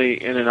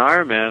normally in an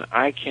Ironman,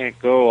 I can't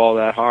go all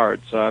that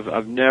hard. So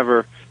I've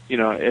never,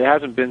 it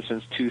hasn't been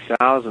since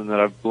 2000 that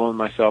I've blown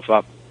myself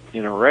up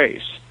in a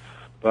race.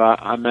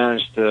 But I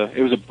managed to,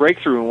 it was a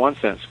breakthrough in one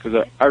sense,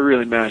 because I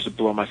really managed to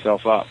blow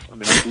myself up. I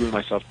mean, I blew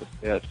myself to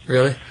bits.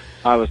 Really?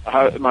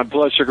 My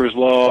blood sugar was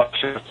low. I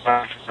should have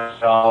practiced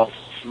myself.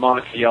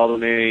 Monica yelled at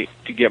me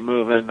to get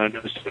moving. I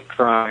just started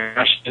crying.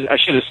 I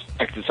should have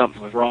suspected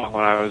something was wrong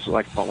when I was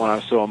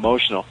so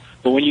emotional.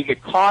 But when you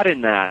get caught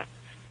in that,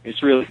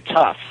 it's really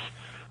tough.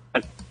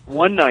 But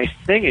one nice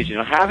thing is,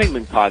 having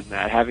been caught in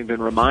that, having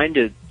been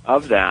reminded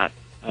of that,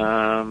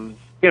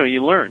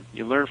 you learn.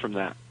 You learn from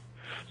that.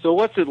 So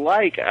what's it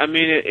like? I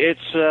mean,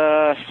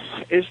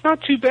 it's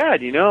not too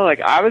bad,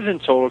 Like, I was in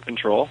total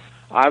control.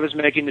 I was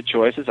making the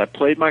choices. I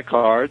played my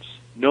cards.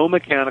 No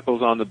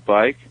mechanicals on the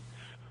bike.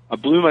 I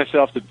blew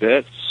myself to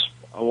bits.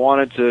 I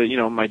wanted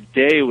to, my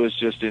day was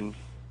just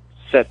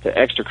set to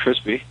extra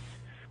crispy,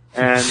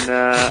 and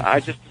I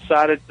just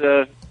decided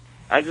to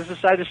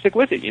stick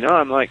with it.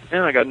 I'm like,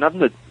 man, I got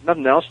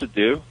nothing else to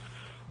do.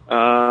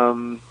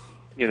 I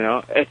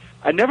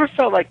never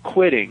felt like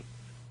quitting.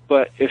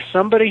 But if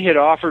somebody had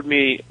offered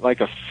me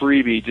like a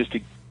freebie just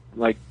to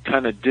like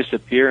kind of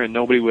disappear and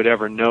nobody would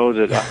ever know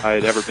that I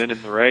had ever been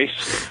in the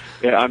race,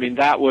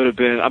 that would have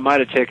been, I might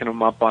have taken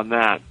them up on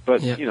that.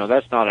 But,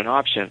 that's not an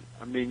option.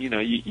 I mean,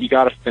 you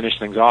got to finish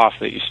things off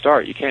that you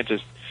start. You can't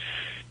just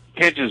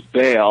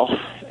bail.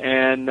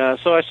 And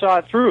so I saw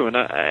it through, and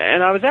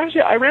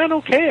I ran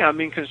okay. I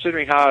mean,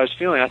 considering how I was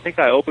feeling, I think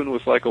I opened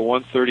with like a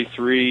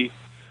 1:33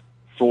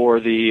 for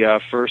the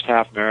first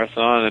half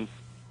marathon, and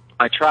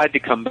I tried to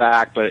come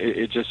back, but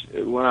it just,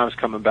 when I was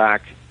coming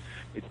back,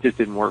 it just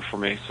didn't work for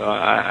me. So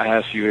I had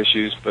a few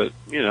issues, but,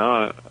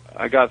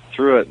 I got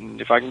through it.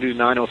 And if I can do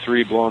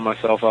 9:03 blowing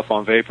myself up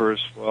on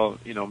vapors, well,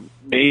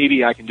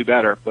 maybe I can do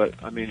better, but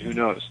I mean, who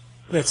knows?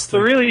 So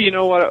really,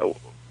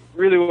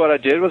 what I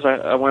did was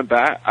I went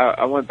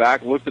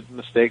back, looked at the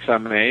mistakes I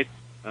made,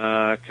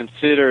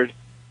 considered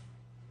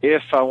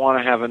if I want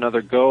to have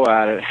another go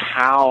at it,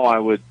 how I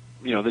would,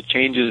 the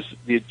changes,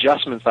 the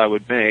adjustments I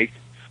would make.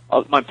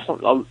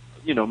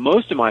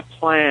 Most of my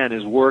plan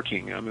is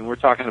working. I mean, we're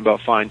talking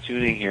about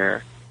fine-tuning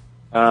here.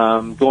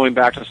 Going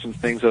back to some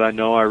things that I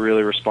know I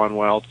really respond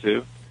well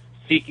to.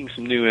 Seeking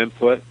some new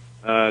input,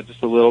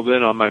 just a little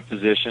bit on my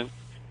position.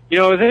 It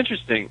was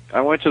interesting.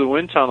 I went to the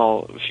wind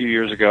tunnel a few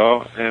years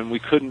ago, and we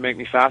couldn't make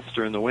me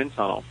faster in the wind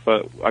tunnel.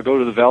 But I go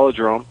to the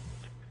velodrome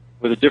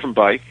with a different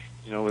bike,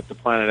 with the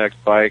Planet X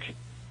bike,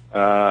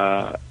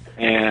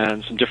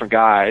 and some different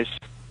guys.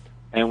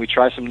 And we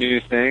try some new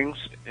things,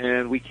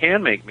 and we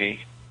can make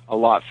me a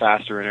lot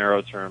faster in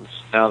aero terms.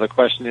 Now the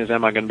question is,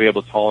 am I going to be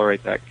able to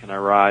tolerate that? Can I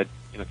ride?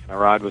 Can I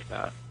ride with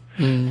that?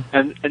 Mm.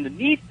 And the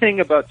neat thing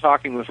about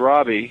talking with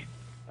Robbie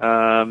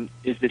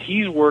is that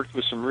he's worked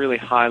with some really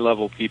high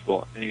level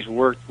people, and he's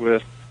worked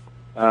with,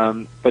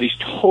 but he's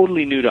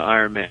totally new to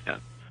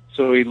Ironman,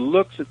 so he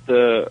looks at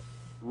the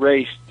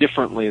race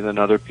differently than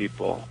other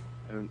people.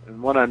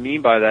 And what I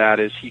mean by that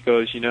is, he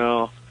goes,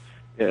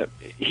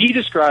 he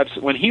describes,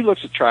 when he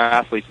looks at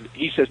triathletes,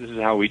 he says this is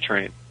how we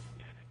train.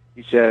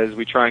 He says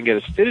we try and get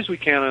as fit as we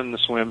can on the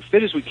swim,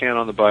 fit as we can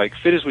on the bike,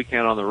 fit as we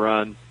can on the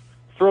run,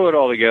 throw it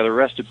all together,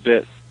 rest a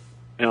bit,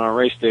 and on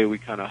race day we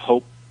kind of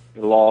hope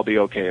it'll all be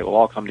okay. It'll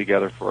all come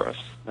together for us.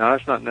 Now,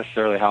 that's not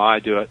necessarily how I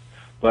do it,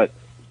 but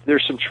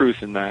there's some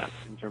truth in that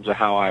in terms of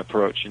how I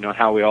approach,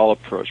 how we all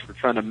approach. We're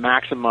trying to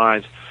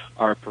maximize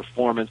our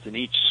performance in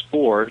each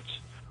sport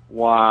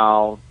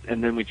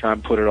and then we try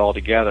and put it all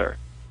together.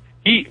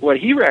 What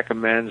he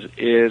recommends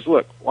is,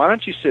 look, why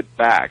don't you sit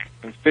back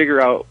and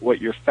figure out what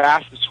your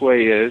fastest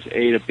way is,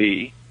 A to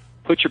B,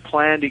 put your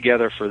plan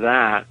together for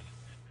that,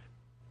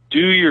 do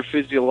your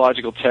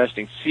physiological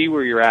testing, see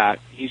where you're at.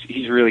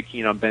 He's really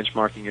keen on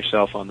benchmarking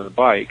yourself on the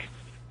bike.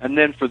 And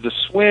then for the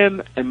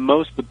swim and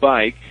most of the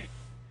bike,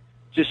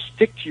 just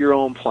stick to your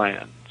own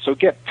plan. So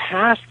get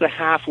past the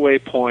halfway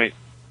point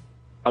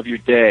of your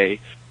day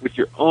with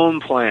your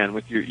own plan,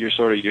 with your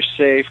sort of your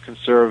safe,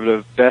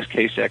 conservative, best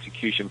case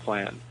execution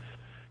plan.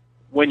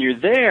 When you're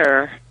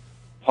there,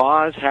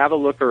 pause, have a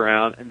look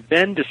around, and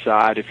then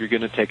decide if you're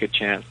going to take a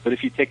chance. But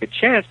if you take a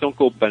chance, don't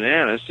go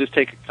bananas. Just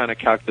take a kind of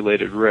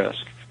calculated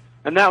risk.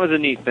 And that was a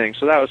neat thing.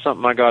 So that was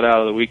something I got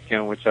out of the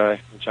weekend, which I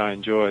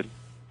enjoyed.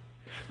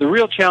 The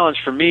real challenge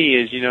for me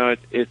is,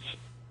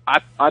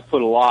 I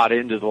put a lot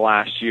into the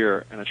last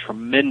year and a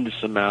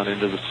tremendous amount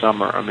into the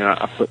summer. I mean,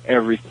 I put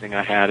everything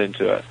I had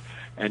into it.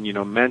 And,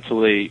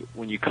 mentally,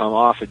 when you come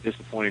off a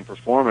disappointing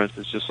performance,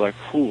 it's just like,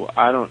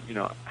 I don't,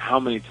 how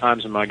many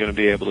times am I going to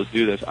be able to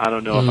do this? I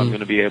don't know if I'm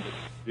going to be able to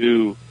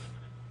do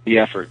the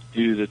effort,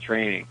 do the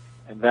training.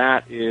 And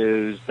that's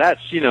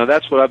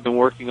what I've been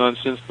working on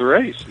since the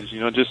race is,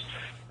 just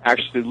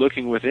actually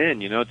looking within,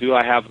 do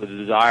I have the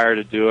desire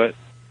to do it?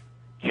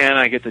 Can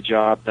I get the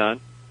job done?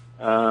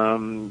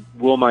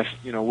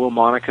 Will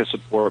Monica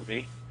support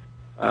me?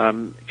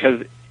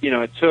 Because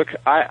it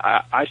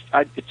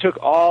took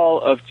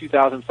all of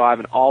 2005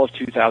 and all of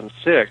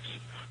 2006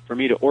 for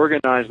me to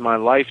organize my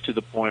life to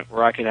the point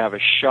where I could have a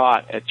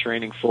shot at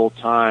training full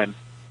time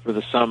for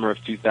the summer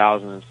of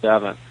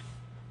 2007.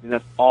 And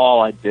that's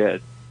all I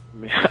did.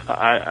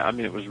 I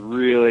mean, it was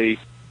really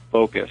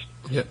focused.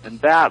 Yep. And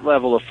that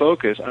level of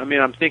focus,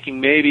 I'm thinking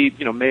maybe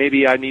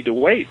I need to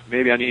wait.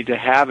 Maybe I need to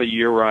have a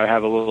year where I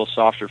have a little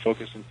softer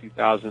focus in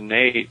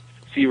 2008,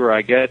 see where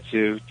I get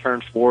to,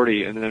 turn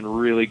 40, and then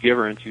really give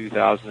her in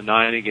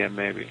 2009 again,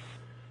 maybe.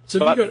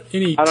 So have you got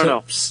any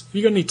tips? Have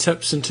you got any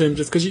tips in terms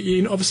of, because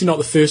you're obviously not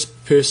the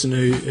first person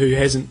who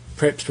hasn't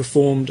perhaps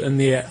performed in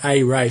their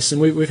A race, and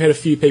we've had a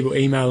few people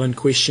email in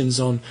questions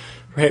on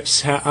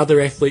perhaps how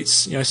other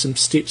athletes, some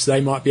steps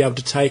they might be able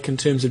to take in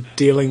terms of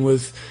dealing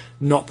with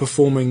not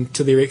performing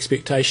to their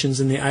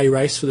expectations in their A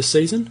race for the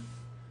season.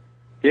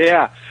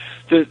 Yeah,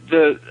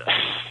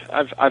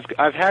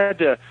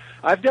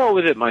 I've dealt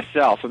with it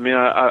myself.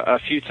 A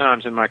few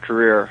times in my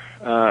career,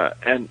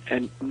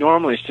 and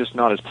normally it's just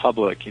not as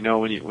public.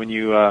 When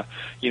you as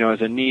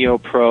a neo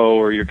pro,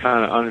 or you're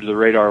kind of under the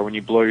radar, when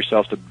you blow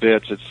yourself to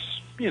bits, it's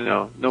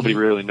nobody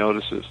really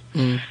notices.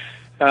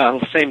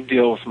 Same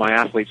deal with my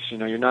athletes.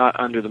 You're not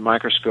under the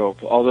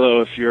microscope.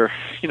 Although if you're,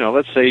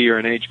 let's say you're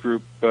an age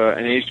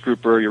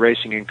grouper, you're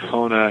racing in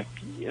Kona.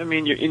 You're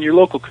in your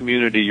local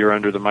community. You're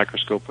under the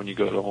microscope when you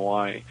go to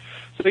Hawaii.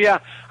 So yeah,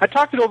 I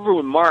talked it over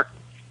with Mark.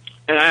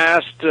 And I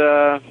asked,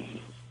 I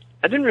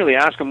didn't really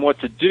ask him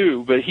what to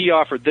do, but he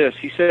offered this.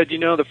 He said,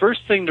 the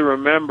first thing to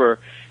remember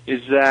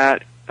is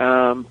that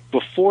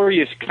before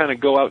you kind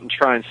of go out and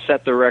try and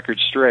set the record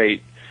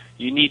straight,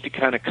 you need to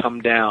kind of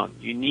come down.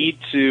 You need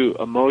to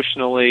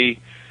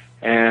emotionally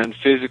and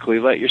physically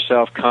let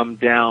yourself come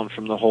down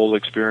from the whole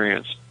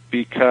experience.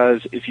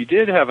 Because if you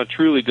did have a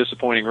truly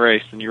disappointing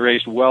race, then you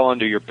raced well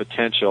under your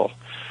potential.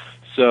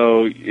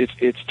 So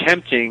it's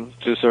tempting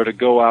to sort of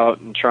go out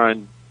and try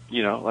and,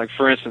 like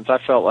for instance, I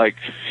felt like,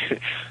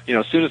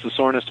 as soon as the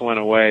soreness went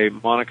away,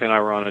 Monica and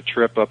I were on a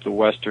trip up the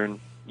western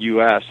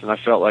U.S., and I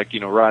felt like,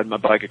 riding my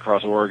bike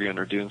across Oregon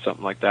or doing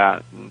something like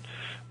that. And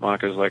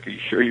Monica's like, "Are you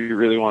sure you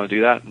really want to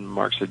do that?" And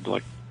Mark said,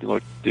 "Look,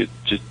 dude,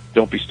 just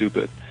don't be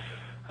stupid."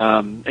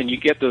 And you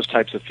get those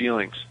types of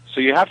feelings. So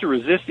you have to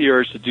resist the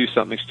urge to do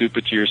something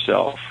stupid to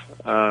yourself.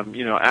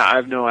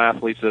 I've known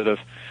athletes that have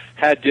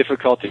had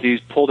difficulties,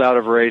 pulled out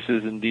of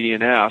races and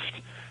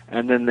DNF'd,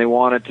 and then they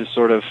wanted to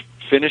sort of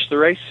finish the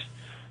race.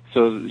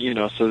 So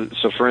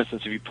for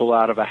instance, if you pull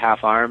out of a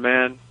half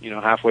Ironman,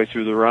 halfway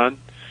through the run,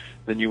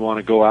 then you want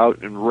to go out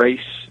and race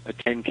a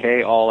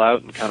 10K all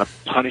out and kind of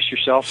punish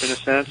yourself in a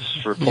sense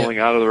for pulling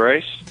out of the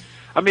race.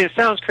 It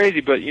sounds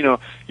crazy, but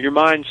your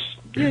mind's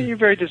you're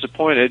very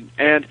disappointed.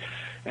 And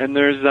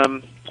there's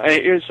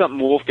here's something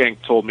Wolfgang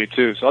told me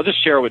too. So I'll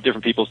just share what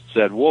different people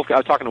said. I was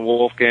talking to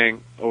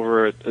Wolfgang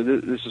over at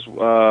this is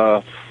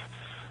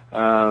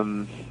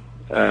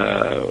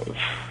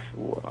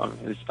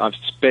I'm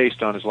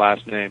spaced on his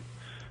last name.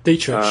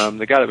 Dietrich.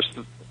 The guy that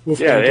was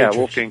Dietrich.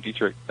 Wolfgang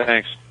Dietrich.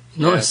 Thanks.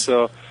 Nice.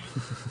 So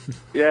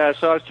I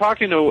was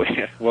talking to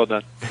well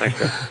done. Thanks,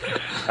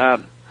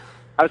 guys.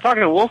 I was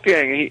talking to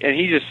Wolfgang, and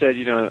he just said,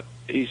 he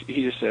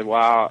just said,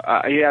 "Wow."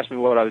 He asked me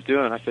what I was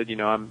doing. I said,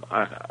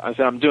 I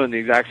said I'm doing the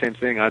exact same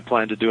thing I'd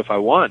planned to do if I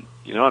won.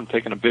 I'm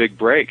taking a big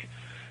break.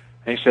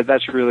 And he said,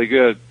 "That's really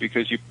good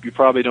because you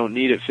probably don't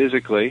need it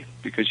physically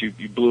because you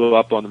blew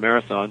up on the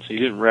marathon, so you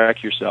didn't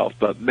wreck yourself.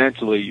 But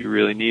mentally, you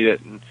really need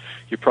it, and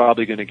you're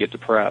probably going to get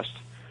depressed."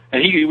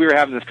 And we were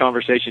having this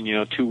conversation,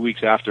 2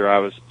 weeks after I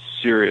was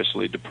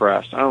seriously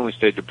depressed. I only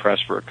stayed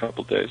depressed for a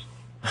couple days,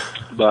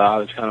 but I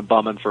was kind of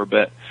bumming for a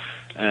bit,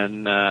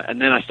 and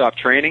then I stopped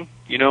training.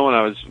 When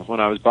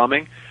I was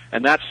bumming,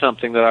 and that's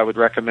something that I would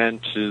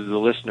recommend to the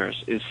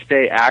listeners is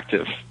stay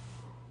active.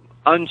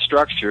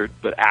 Unstructured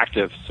but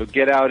active. So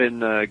get out in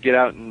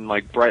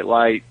like bright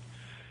light,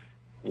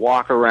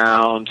 walk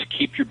around,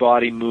 keep your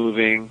body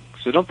moving.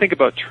 So don't think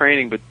about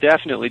training, but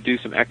definitely do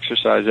some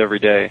exercise every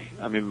day.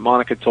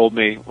 Monica told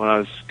me when I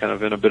was kind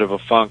of in a bit of a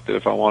funk that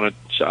if I wanted,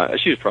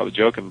 she was probably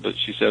joking, but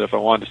she said if I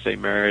wanted to stay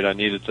married, I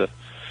needed to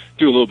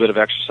do a little bit of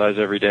exercise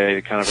every day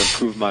to kind of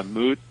improve my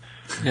mood.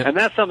 Yep. And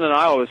that's something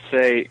I always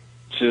say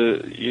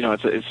to,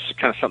 it's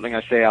kind of something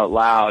I say out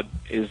loud,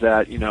 is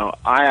that,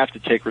 I have to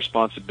take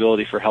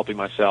responsibility for helping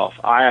myself.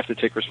 I have to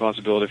take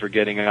responsibility for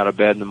getting out of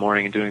bed in the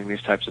morning and doing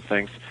these types of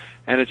things.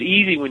 And it's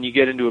easy when you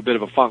get into a bit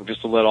of a funk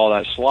just to let all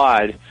that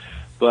slide.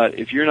 But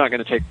if you're not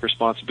going to take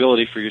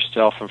responsibility for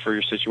yourself and for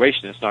your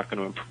situation, it's not going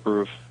to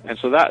improve. And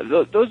so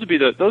those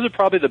are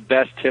probably the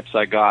best tips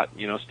I got.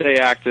 Stay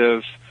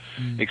active,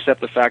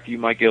 accept the fact that you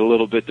might get a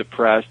little bit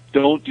depressed.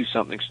 Don't do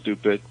something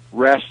stupid.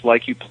 Rest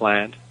like you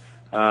planned.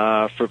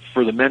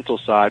 For the mental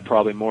side,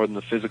 probably more than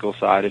the physical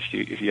side if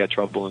you had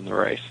trouble in the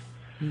race.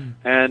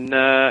 And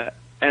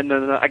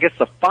then I guess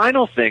the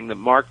final thing that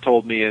Mark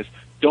told me is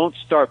don't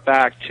start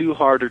back too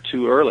hard or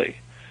too early,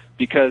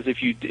 because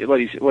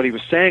what he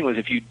was saying was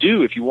if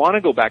you want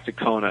to go back to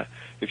Kona,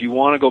 if you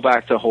want to go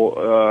back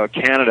to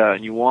Canada,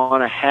 and you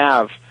want to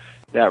have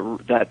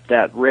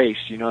that race,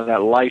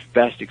 that life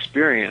best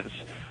experience.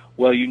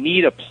 Well, you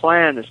need a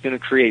plan that's going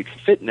to create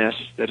fitness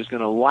that is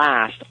going to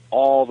last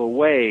all the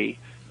way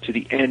to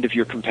the end of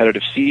your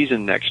competitive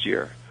season next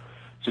year.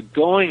 So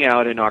going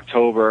out in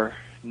October,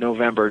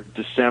 November,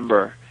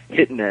 December,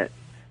 hitting it,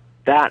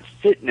 that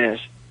fitness,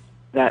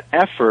 that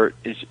effort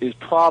is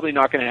probably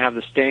not going to have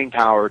the staying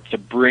power to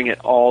bring it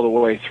all the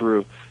way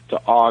through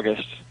to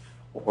August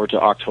or to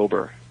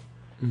October.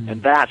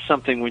 And that's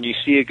something when you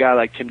see a guy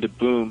like Tim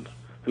DeBoom,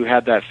 who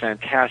had that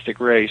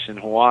fantastic race in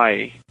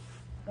Hawaii.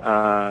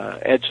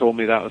 Ed told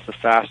me that was the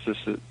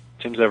fastest that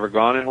Tim's ever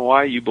gone in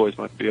Hawaii. You boys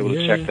might be able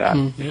to check that.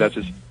 If that's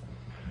his,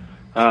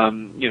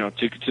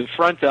 to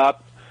front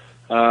up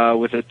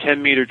with a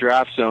 10-meter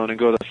draft zone and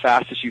go the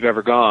fastest you've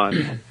ever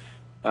gone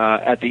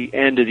at the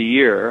end of the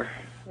year,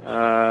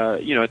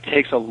 it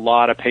takes a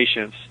lot of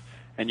patience,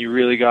 and you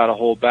really got to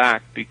hold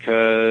back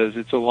because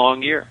it's a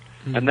long year.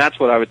 And that's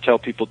what I would tell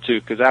people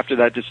too, because after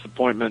that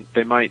disappointment,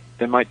 they might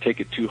take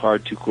it too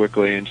hard too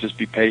quickly, and just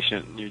be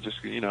patient. And you just,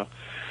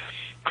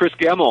 Chris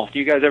Gemmell,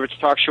 you guys ever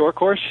talk short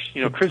course?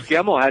 Chris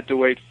Gemmell had to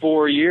wait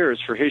 4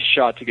 years for his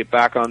shot to get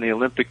back on the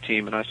Olympic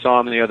team, and I saw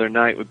him the other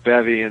night with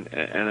Bevy and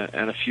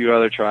a few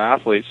other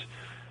triathletes,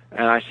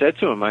 and I said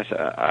to him,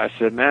 I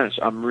said, man,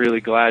 I'm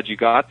really glad you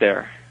got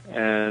there,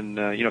 and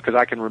because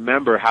I can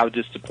remember how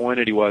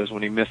disappointed he was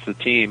when he missed the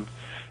team.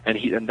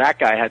 And that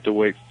guy had to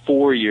wait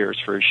 4 years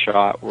for his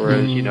shot.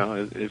 Whereas,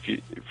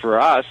 for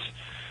us,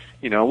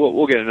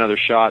 we'll get another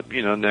shot,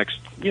 next,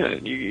 you're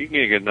going to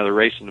get another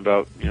race in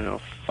about,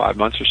 5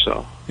 months or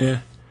so. Yeah.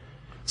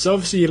 So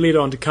obviously you lead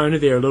on to Kona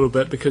there a little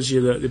bit because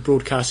you're the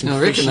broadcasting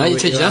professional. I reckon, you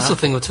teach us a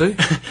thing or two.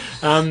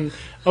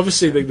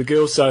 Obviously the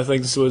girls' side of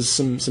things was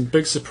some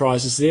big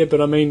surprises there, but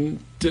I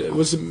mean,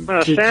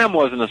 Sam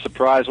wasn't a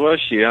surprise,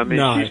 was she? I mean,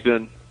 no.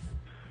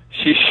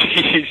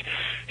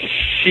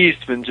 She's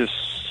been just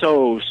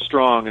so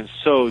strong and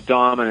so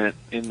dominant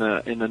in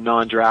the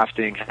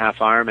non-drafting half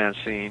Ironman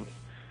scene.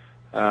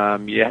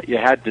 You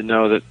had to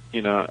know that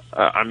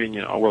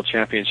a world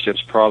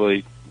championship's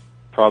probably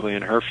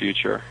in her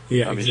future.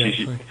 Yeah,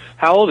 exactly.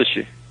 How old is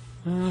she?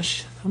 I'm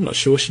not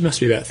sure. She must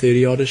be about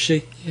 30 odd, is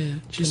she?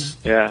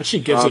 Yeah, But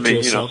she gives it to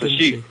herself, doesn't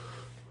she?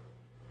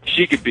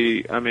 She could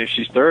be. I mean, if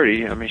she's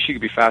 30, she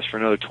could be fast for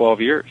another 12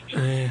 years.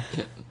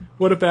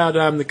 What about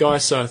the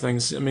guys' side of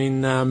things? I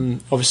mean,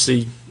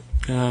 obviously.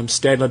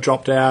 Stadler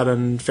dropped out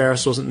and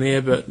Ferris wasn't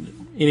there, but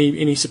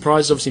any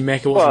surprises? Obviously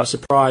Macca wasn't a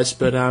surprise,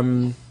 but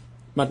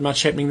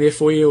much happening there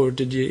for you, or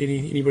did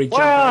anybody jump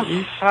out at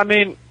you? I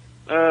mean,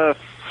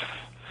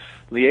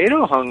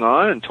 Lieto hung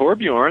on, and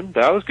Torbjorn,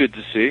 that was good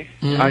to see.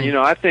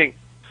 I think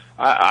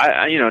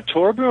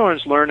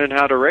Torbjorn's learning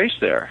how to race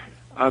there.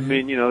 I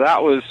mean,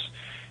 that was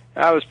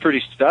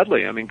pretty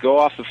studly. I mean, go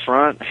off the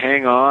front,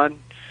 hang on.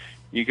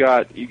 You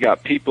got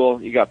people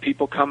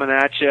coming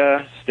at you.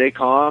 Stay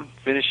calm,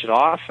 finish it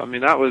off. I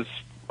mean, I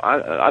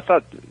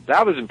thought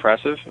that was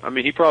impressive. I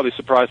mean, he probably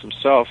surprised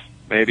himself,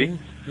 maybe.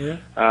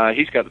 Yeah.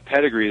 He's got the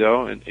pedigree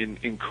though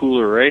in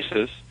cooler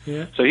races.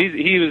 Yeah. So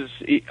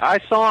I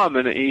saw him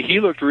and he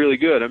looked really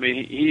good. I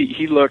mean,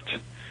 he looked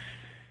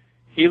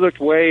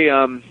way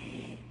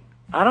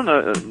I don't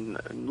know,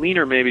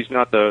 leaner maybe is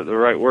not the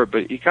right word,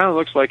 but he kind of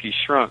looks like he's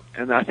shrunk.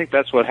 And I think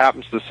that's what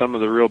happens to some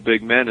of the real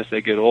big men as they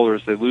get older,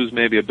 is they lose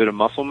maybe a bit of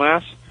muscle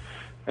mass.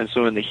 And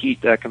so in the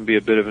heat, that can be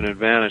a bit of an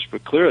advantage.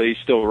 But clearly, he's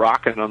still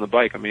rocking on the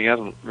bike. I mean, he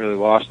hasn't really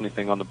lost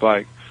anything on the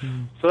bike.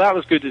 So that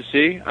was good to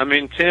see. I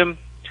mean, Tim,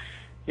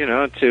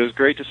 it was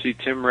great to see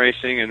Tim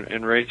racing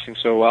and racing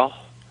so well.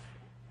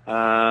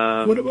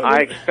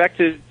 I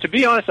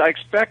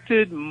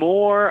expected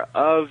more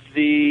of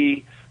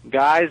the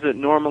guys that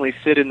normally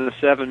sit in the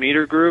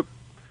 7-meter group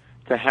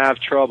to have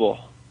trouble.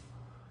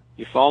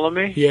 You follow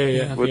me?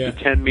 Yeah. With the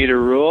 10-meter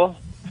rule.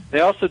 They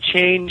also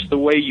changed the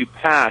way you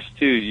pass,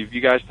 too.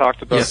 You guys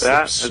talked about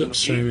that?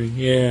 Slipstreaming,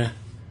 yeah.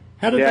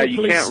 How did they police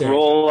you can't that?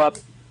 roll up.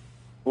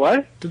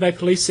 What? Did they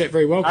police that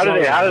very well? How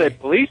do they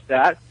police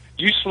that?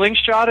 You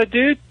slingshot a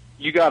dude,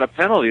 you got a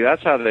penalty.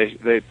 That's how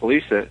they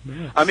police it.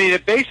 Yeah. I mean,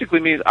 it basically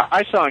means,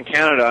 I saw in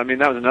Canada, I mean,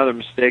 that was another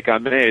mistake I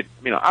made.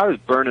 I was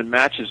burning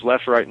matches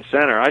left, right, and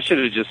center. I should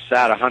have just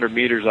sat 100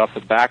 meters off the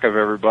back of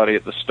everybody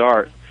at the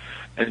start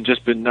and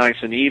just been nice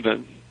and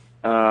even,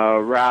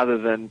 rather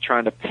than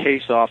trying to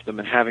pace off them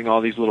and having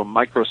all these little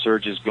micro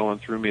surges going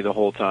through me the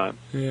whole time.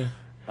 Yeah.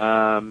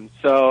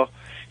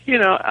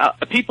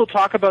 People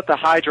talk about the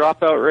high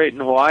dropout rate in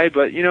Hawaii,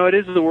 but, it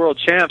is the world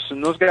champs,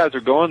 and those guys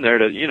are going there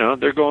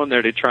they're going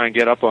there to try and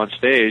get up on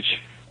stage,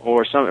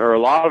 or a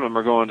lot of them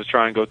are going to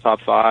try and go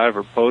top 5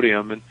 or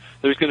podium, and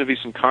there's going to be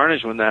some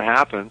carnage when that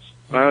happens.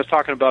 I was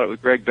talking about it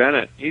with Greg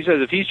Bennett. He says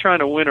if he's trying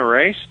to win a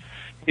race,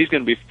 he's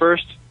going to be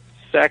first,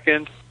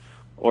 second,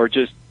 or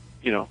just,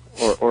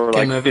 or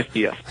like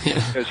 50th,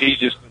 because he's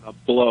just going to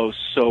blow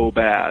so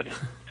bad.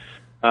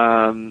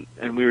 So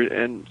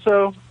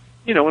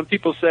when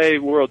people say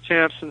world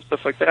champs and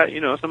stuff like that,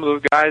 some of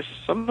those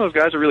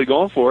guys are really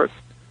going for it.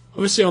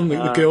 Obviously, on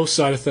the girls'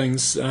 side of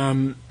things,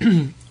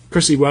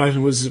 Chrissy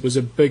Wellington was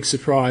a big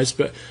surprise,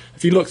 but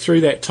if you look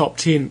through that top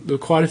 10, there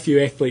were quite a few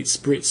athletes.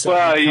 Brett Sutton,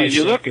 well,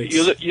 you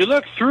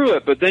look through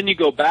it, but then you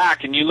go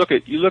back and you look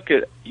at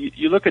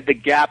the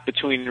gap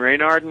between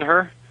Reynard and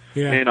her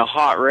in a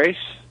hot race.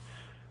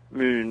 I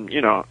mean,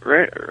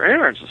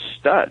 Reynard's a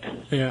stud.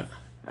 Yeah.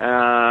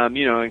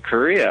 In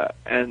Korea,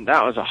 and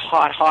that was a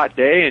hot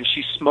day, and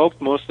she smoked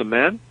most of the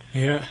men.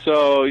 Yeah.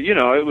 So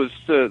it was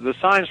the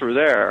signs were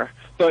there.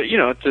 But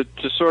to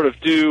sort of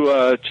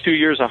do 2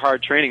 years of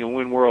hard training and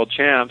win world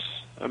champs,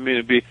 I mean,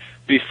 it'd be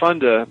fun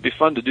to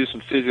do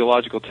some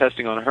physiological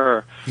testing on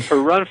her.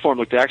 Her run form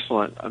looked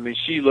excellent. I mean,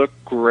 she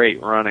looked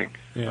great running.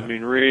 Yeah. I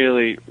mean,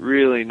 really,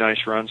 really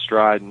nice run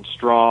stride and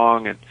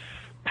strong and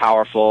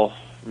powerful.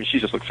 I mean, she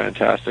just looked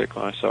fantastic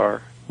when I saw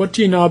her. What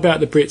do you know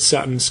about the Brett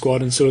Sutton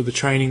squad and sort of the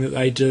training that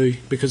they do?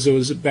 Because there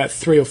was about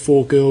 3 or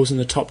 4 girls in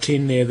the top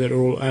 10 there that are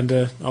all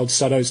under old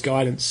Sutto's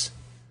guidance.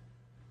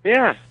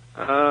 Yeah.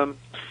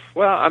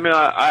 Well, I mean,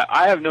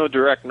 I have no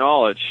direct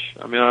knowledge.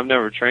 I mean, I've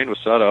never trained with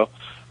Sutto.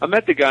 I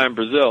met the guy in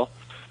Brazil.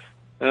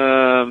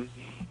 I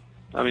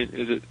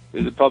mean,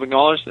 is it public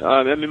knowledge?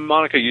 I mean,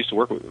 Monica used to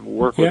work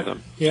with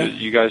them. Yeah.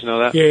 You guys know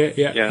that?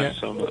 Yeah.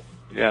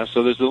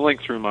 So there's a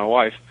link through my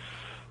wife.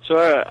 So,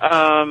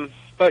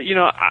 but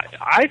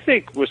I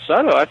think with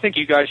Sutto, I think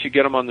you guys should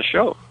get him on the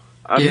show.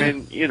 I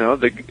mean,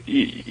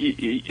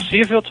 see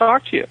if he'll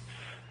talk to you.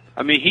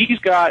 I mean,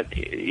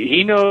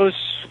 he knows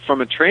from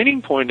a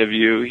training point of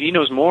view, he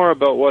knows more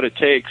about what it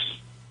takes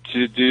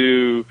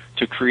to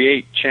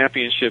create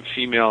championship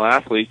female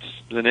athletes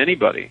than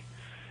anybody.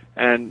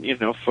 And,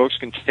 folks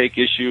can take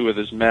issue with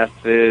his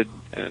method,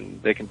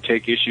 and they can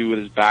take issue with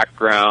his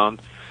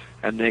background,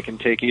 and they can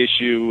take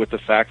issue with the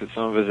fact that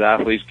some of his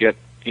athletes get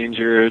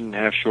injured and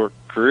have short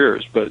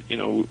careers. But,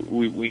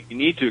 we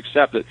need to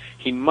accept that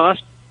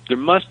there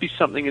must be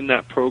something in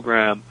that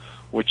program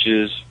which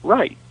is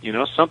right.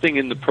 Something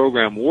in the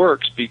program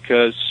works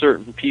because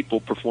certain people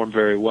perform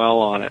very well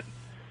on it.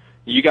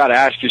 You got to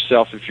ask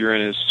yourself, if you're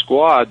in his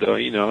squad, though,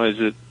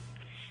 is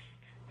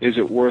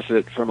it worth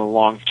it from a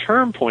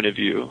long-term point of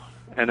view?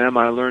 And am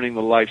I learning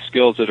the life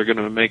skills that are going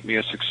to make me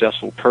a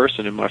successful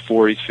person in my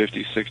 40s,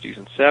 50s, 60s,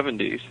 and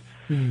 70s?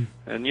 And,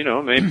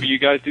 maybe you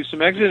guys do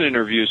some exit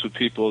interviews with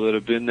people that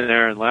have been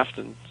there and left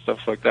and stuff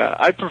like that.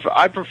 I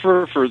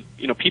prefer for,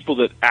 people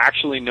that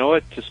actually know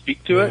it to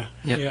speak to it.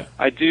 Yeah.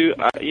 I do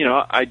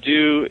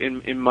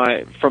in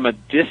my, from a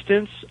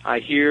distance, I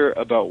hear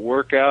about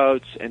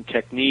workouts and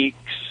techniques,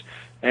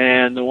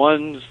 and the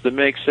ones that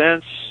make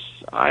sense,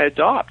 I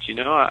adopt.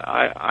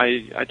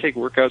 I take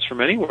workouts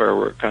from anywhere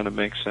where it kind of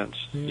makes sense.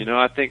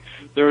 I think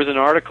there was an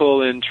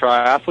article in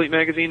Triathlete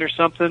magazine or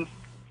something.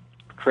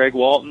 Craig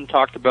Walton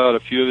talked about a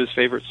few of his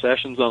favorite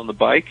sessions on the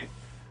bike.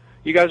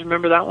 You guys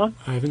remember that one?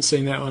 I haven't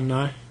seen that one,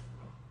 no.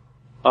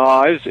 It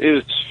was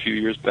a few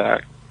years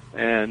back,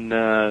 and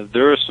there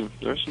were some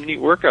neat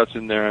workouts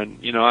in there.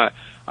 And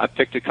I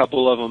picked a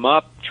couple of them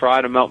up,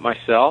 tried them out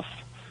myself,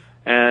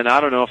 and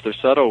I don't know if they're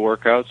Sutto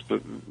workouts,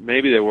 but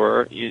maybe they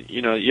were.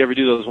 You ever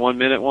do those 1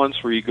 minute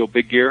ones where you go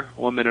big gear,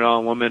 1 minute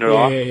on, 1 minute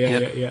off?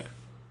 Yeah.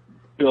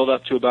 Build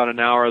up to about an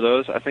hour of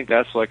those. I think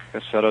that's like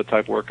a Sutto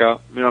type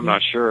workout. I mean, I'm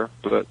not sure,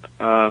 but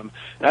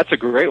that's a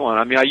great one.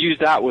 I mean, I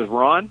used that with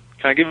Ron.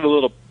 Can I give a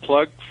little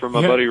plug for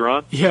my buddy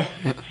Ron? Yeah.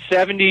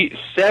 70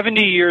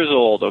 years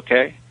old,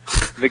 okay?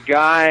 The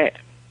guy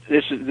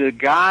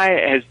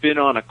has been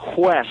on a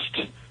quest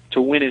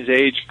to win his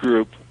age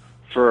group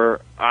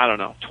for, I don't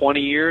know,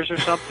 20 years or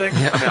something.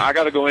 I mean, I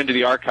got to go into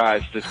the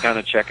archives to kind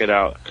of check it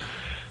out.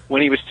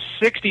 When he was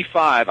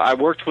 65, I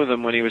worked with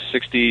him when he was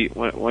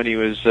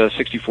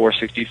 64,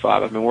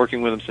 65. I've been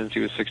working with him since he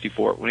was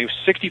 64. When he was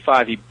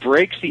 65, he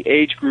breaks the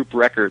age group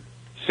record,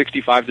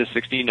 65 to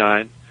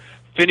 69,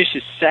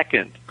 finishes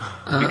second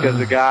because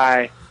the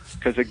guy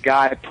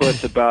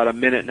puts about a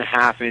minute and a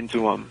half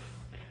into him.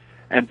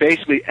 And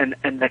basically, and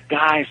the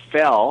guy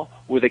fell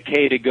with a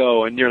K to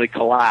go and nearly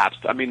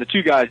collapsed. I mean, the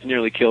two guys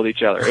nearly killed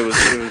each other. It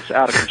was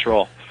out of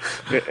control.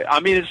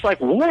 I mean, it's like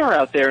war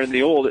out there in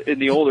the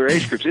older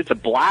age groups. It's a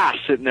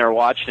blast sitting there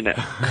watching it.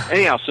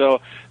 Anyhow,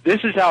 so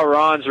this is how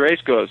Ron's race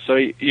goes. So,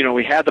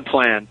 we had the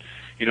plan,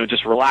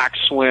 just relax,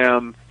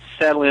 swim,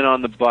 settle in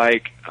on the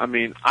bike. I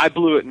mean, I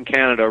blew it in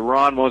Canada.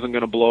 Ron wasn't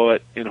going to blow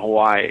it in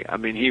Hawaii. I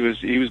mean, he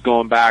was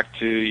going back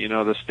to,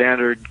 the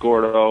standard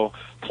Gordo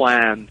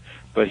plan,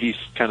 but he's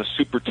kind of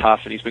super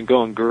tough, and he's been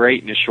going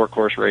great in his short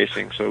course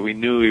racing, so we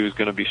knew he was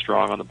going to be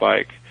strong on the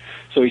bike.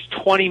 So he's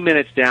 20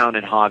 minutes down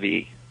in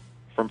Javi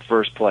from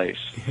first place.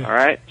 All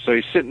right? So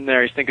he's sitting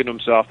there, he's thinking to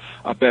himself,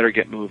 I better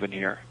get moving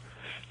here.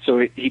 So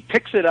he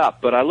picks it up,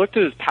 but I looked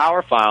at his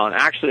power file, and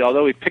actually,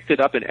 although he picked it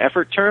up in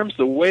effort terms,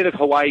 the way the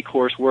Hawaii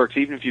course works,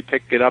 even if you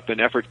pick it up in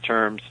effort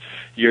terms,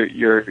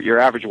 your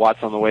average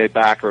watts on the way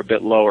back are a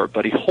bit lower,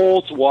 but he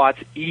holds watts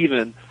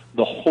even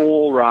the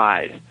whole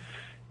ride.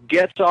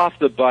 Gets off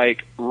the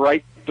bike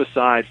right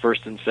beside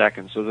first and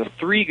second. So the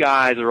three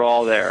guys are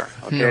all there.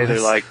 Okay,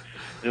 nice.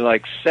 They're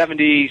like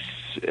 70.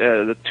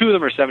 The two of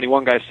them are 70.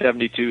 One guy's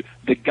 72.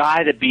 The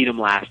guy that beat him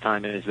last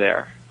time is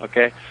there.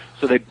 okay?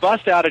 So they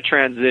bust out a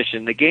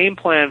transition. The game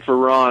plan for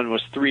Ron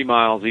was 3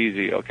 miles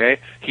easy, okay?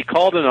 He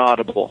called an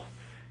audible.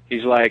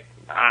 He's like,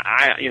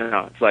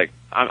 it's like,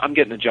 I'm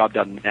getting the job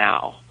done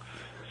now.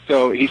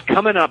 So he's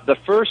coming up the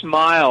first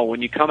mile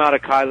when you come out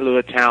of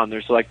Kailua town.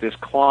 There's like this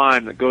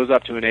climb that goes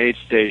up to an aid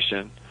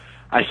station.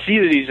 I see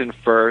that he's in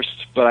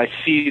first, but I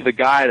see the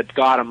guy that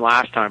got him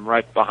last time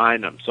right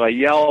behind him. So I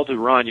yell to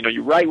Ron,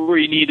 you're right where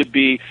you need to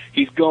be.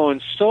 He's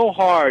going so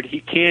hard he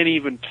can't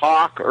even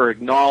talk or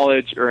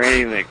acknowledge or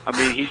anything. I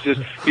mean,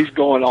 he's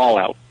going all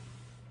out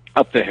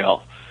up the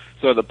hill.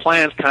 So the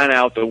plan's kind of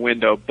out the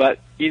window, but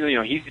he's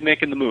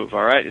making the move,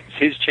 all right? It's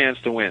his chance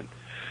to win.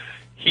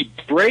 He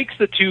breaks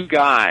the two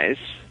guys,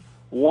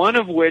 one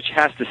of which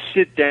has to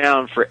sit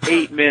down for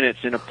 8 minutes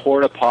in a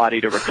porta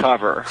potty to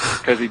recover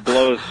because he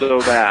blows so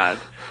bad.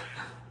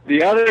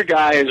 The other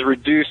guy is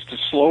reduced to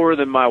slower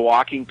than my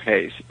walking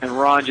pace, and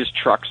Ron just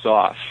trucks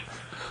off.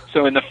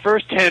 So in the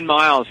first 10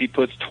 miles, he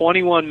puts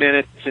 21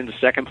 minutes into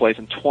second place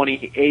and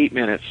 28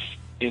 minutes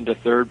into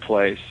third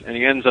place, and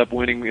he ends up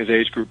winning his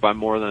age group by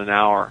more than an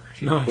hour.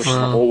 He pushed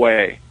the whole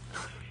way.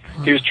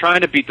 He was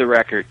trying to beat the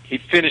record. He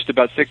finished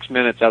about 6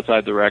 minutes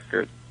outside the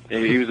record.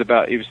 He was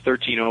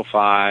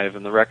 13:05,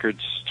 and the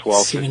record's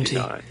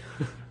 12:59.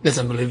 That's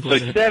unbelievable.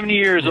 So he's 70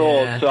 years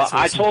old. So awesome.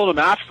 I told him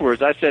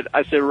afterwards. I said,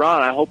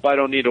 Ron, I hope I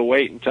don't need to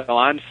wait until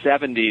I'm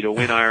 70 to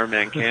win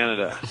Ironman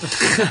Canada.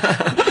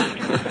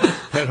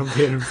 That'll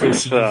be an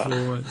impressive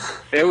performance.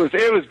 It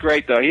was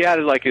great though. He had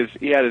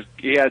he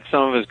had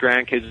some of his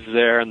grandkids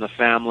there and the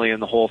family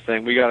and the whole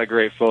thing. We got a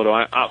great photo.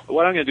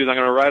 What I'm going to do is I'm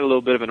going to write a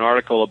little bit of an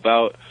article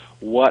about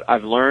what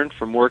I've learned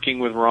from working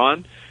with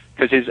Ron,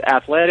 because his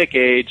athletic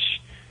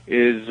age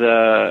is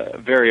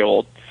very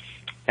old,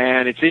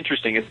 and it's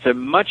interesting. It's a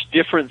much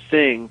different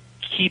thing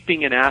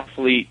keeping an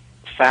athlete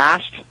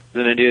fast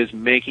than it is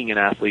making an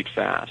athlete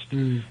fast.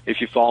 If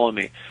you follow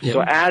me. Yeah.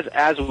 So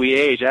as we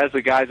age, as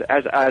the guys,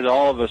 as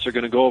all of us are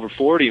going to go over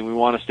 40 and we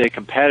want to stay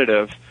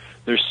competitive,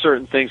 there's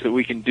certain things that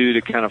we can do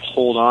to kind of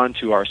hold on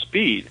to our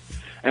speed.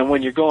 And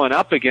when you're going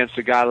up against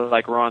a guy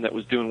like Ron that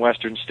was doing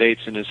Western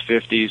States in his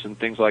 50s and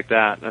things like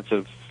that, that's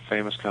a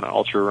famous kind of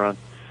ultra run.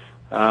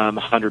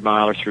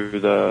 100-miler through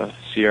the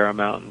Sierra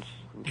Mountains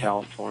in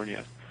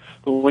California.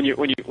 But when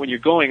you're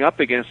going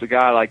up against a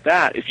guy like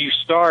that, if you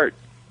start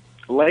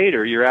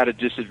later, you're at a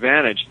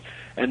disadvantage.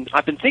 And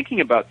I've been thinking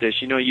about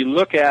this. You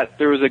look at,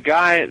 there was a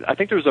guy, I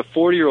think there was a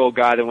 40-year-old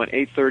guy that went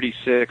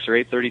 8:36 or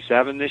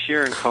 8:37 this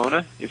year in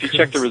Kona. If you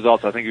check the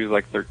results, I think he was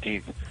like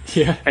 13th.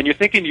 Yeah. And you're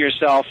thinking to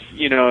yourself,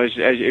 as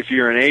if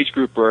you're an age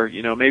grouper,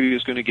 maybe it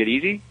was going to get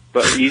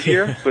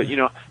easier. But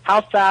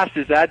how fast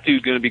is that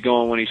dude going to be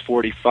going when he's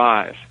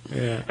 45?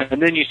 Yeah.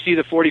 And then you see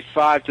the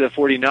 45 to the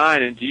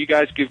 49, and do you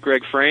guys give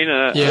Greg Frayne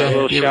a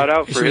little shout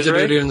out for his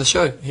race? Earlier in the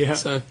show. Yeah.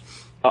 So.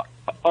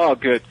 Oh,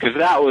 good, because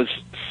that was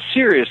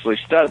seriously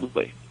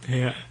studly.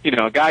 Yeah.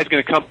 A guy's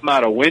going to come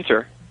out of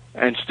winter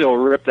and still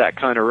rip that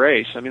kind of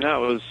race. I mean,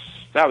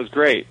 that was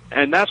great,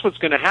 and that's what's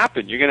going to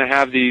happen. You're going to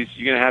have these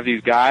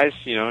guys,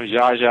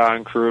 Zsa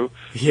and crew.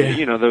 Yeah.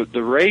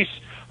 The race.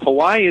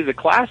 Hawaii is a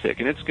classic,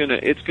 and it's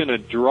gonna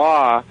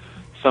draw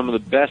some of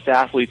the best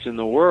athletes in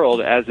the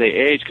world as they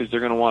age, because they're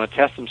going to want to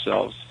test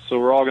themselves. So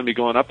we're all going to be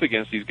going up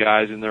against these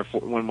guys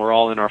when we're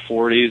all in our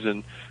 40s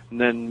and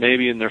then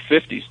maybe in their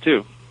 50s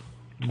too.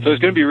 So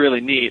it's going to be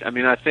really neat. I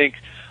mean, I think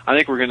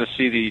we're going to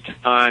see the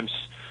times,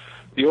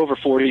 the over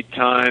 40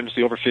 times,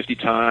 the over 50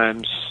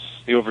 times,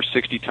 the over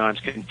 60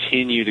 times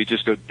continue to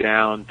just go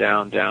down,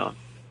 down, down.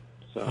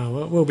 So.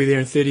 Well, we'll be there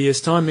in 30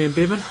 years' time, me and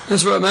Bevan.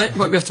 That's right, mate.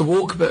 Might be have to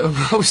walk, but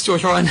we're still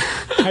trying.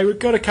 Hey, we've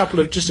got a couple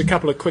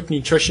of quick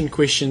nutrition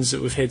questions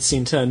that we've had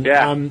sent in.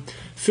 Yeah.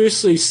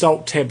 Firstly,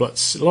 salt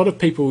tablets. A lot of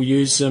people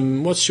use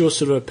them. What's your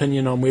sort of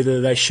opinion on whether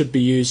they should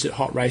be used at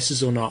hot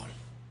races or not?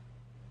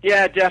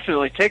 Yeah,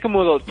 definitely. Take them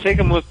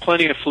with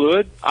plenty of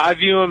fluid. I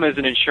view them as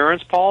an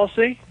insurance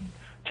policy.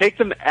 Take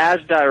them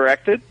as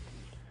directed,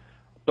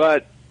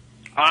 but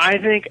I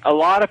think a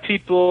lot of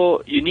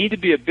people, you need to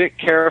be a bit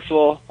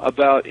careful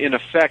about, in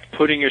effect,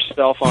 putting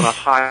yourself on a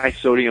high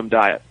sodium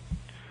diet.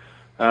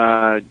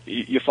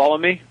 You follow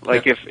me?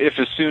 Like if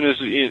as soon as,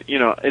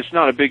 it's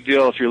not a big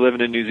deal if you're living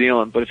in New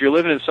Zealand, but if you're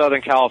living in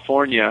Southern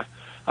California,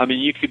 I mean,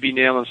 you could be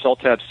nailing salt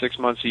tabs 6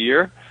 months a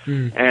year,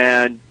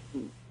 and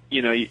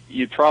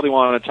you'd probably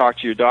want to talk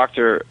to your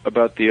doctor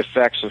about the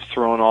effects of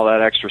throwing all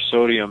that extra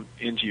sodium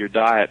into your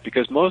diet,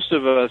 because most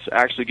of us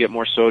actually get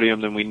more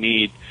sodium than we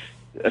need,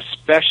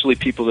 especially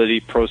people that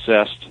eat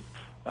processed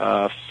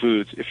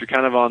foods. If you're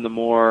kind of on the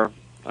more,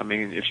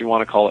 if you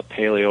want to call it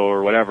paleo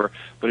or whatever,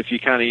 but if you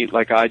kind of eat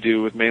like I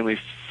do with mainly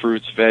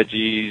fruits,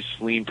 veggies,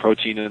 lean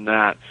protein and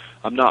that,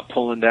 I'm not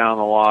pulling down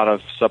a lot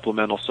of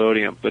supplemental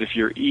sodium. But if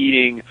you're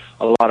eating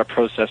a lot of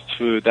processed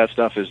food, that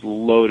stuff is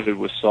loaded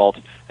with salt,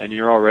 and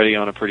you're already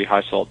on a pretty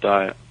high salt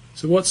diet.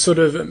 So what sort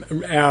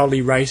of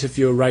hourly rate, if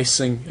you're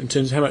racing, in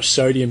terms of how much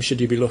sodium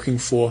should you be looking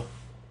for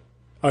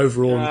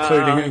overall,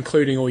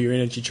 including all your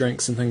energy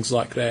drinks and things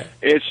like that?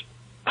 It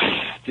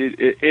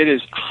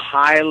is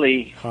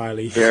highly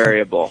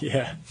variable.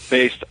 Yeah.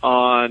 Based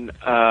on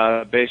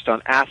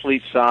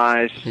athlete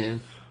size,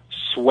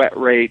 sweat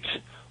rate,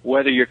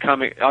 whether you're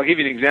coming. I'll give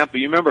you an example.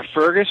 You remember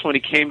Fergus when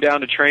he came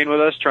down to train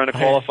with us, trying to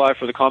qualify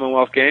for the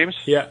Commonwealth Games?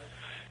 Yeah.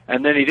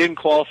 And then he didn't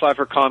qualify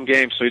for Com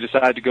Games, so he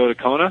decided to go to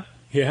Kona.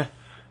 Yeah.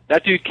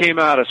 That dude came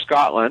out of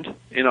Scotland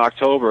in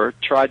October,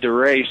 tried to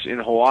race in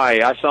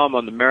Hawaii. I saw him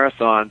on the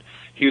marathon.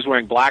 He was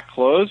wearing black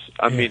clothes.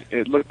 I mean,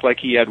 it looked like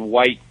he had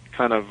white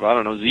kind of, I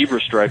don't know, zebra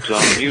stripes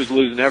on him. He was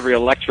losing every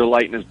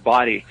electrolyte in his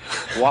body.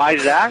 Why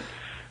is that?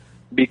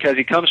 Because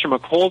he comes from a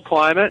cold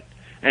climate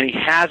and he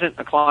hasn't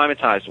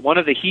acclimatized. One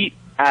of the heat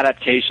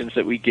adaptations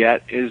that we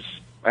get is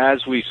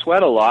as we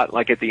sweat a lot,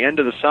 like at the end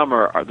of the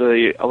summer,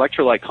 the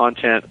electrolyte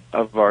content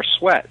of our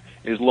sweat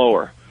is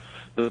lower.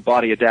 The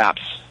body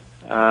adapts.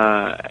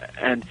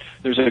 And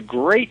there's a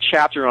great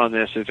chapter on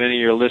this if any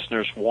of your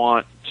listeners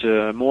want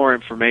more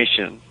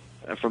information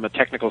from a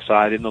technical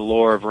side in the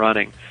lore of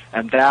running.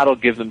 And that'll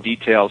give them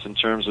details in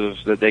terms of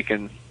that they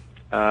can...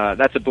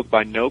 that's a book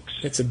by Noakes.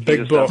 It's a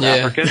big book.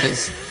 Yeah.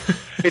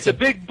 It's a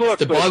big book.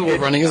 The Bible of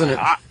running, isn't it?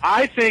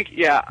 I think,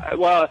 yeah.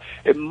 Well,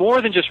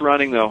 more than just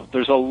running, though.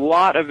 There's a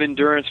lot of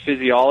endurance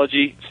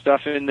physiology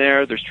stuff in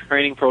there. There's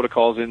training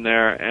protocols in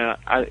there. And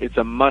it's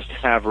a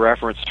must-have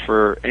reference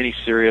for any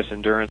serious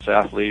endurance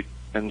athlete,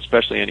 and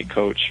especially any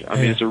coach. I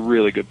mean, it's a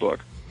really good book.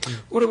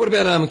 What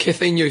about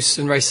caffeine use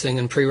in racing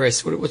and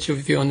pre-race? What's your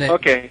view on that?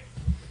 Okay.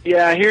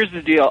 Yeah, here's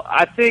the deal.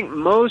 I think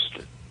most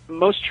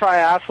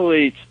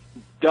triathletes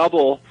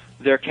double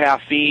their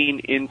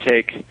caffeine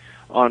intake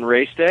on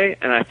race day,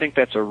 and I think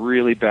that's a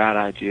really bad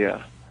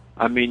idea.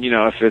 I mean, you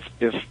know,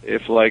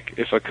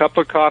 if a cup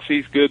of coffee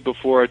is good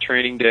before a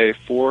training day,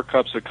 4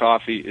 cups of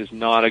coffee is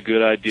not a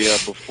good idea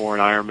before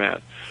an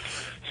Ironman.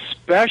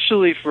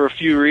 Especially for a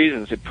few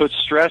reasons. It puts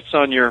stress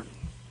on your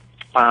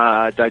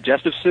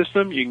digestive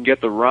system. You can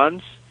get the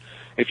runs.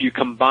 If you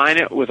combine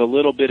it with a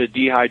little bit of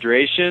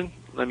dehydration,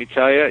 let me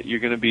tell you, you're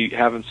going to be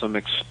having some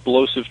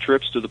explosive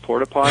trips to the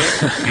porta potty,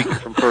 speaking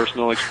from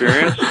personal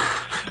experience.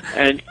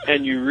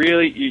 And you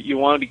really, you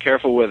want to be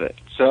careful with it.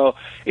 So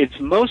it's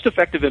most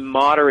effective in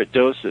moderate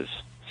doses.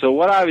 So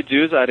what I would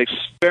do is I'd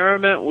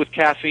experiment with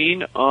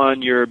caffeine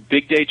on your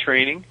big day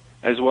training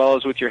as well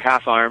as with your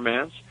half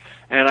Ironmans.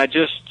 And I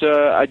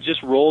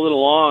just roll it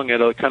along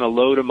at a kind of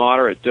low to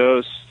moderate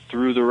dose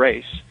through the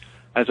race,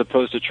 as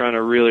opposed to trying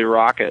to really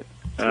rock it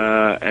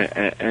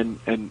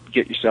and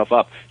get yourself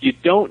up. You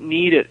don't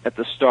need it at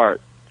the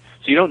start,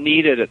 so you don't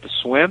need it at the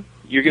swim.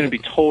 You're going to be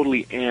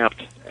totally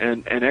amped,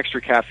 and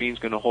extra caffeine is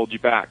going to hold you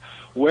back.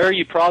 Where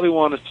you probably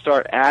want to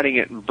start adding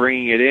it and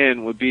bringing it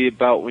in would be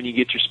about when you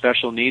get your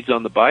special needs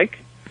on the bike,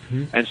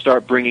 and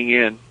start bringing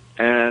in.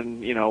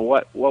 And you know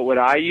what would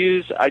I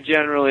use? I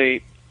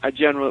generally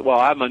well,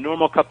 I have my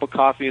normal cup of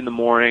coffee in the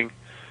morning,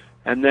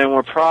 and then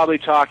we're probably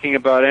talking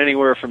about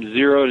anywhere from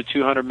 0 to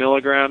 200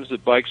 milligrams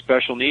of bike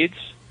special needs,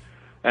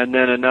 and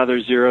then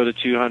another 0 to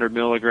 200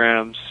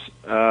 milligrams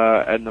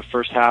in the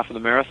first half of the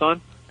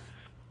marathon.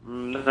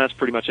 That's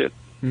pretty much it.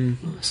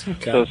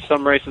 Okay. So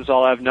some races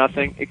I'll have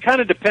nothing. It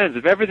kind of depends.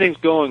 If everything's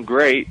going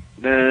great,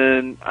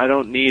 then I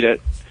don't need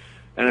it.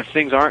 And if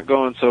things aren't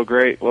going so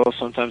great, well,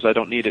 sometimes I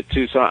don't need it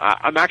too. So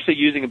I'm actually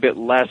using a bit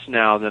less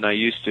now than I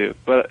used to.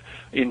 But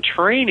in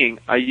training,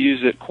 I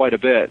use it quite a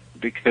bit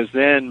because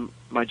then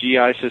my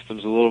GI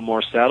system's a little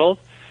more settled.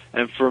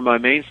 And for my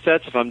main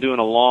sets, if I'm doing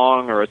a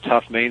long or a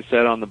tough main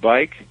set on the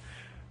bike,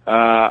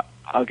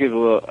 I'll give a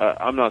little,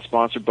 I'm not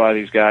sponsored by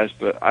these guys,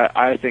 but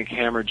I think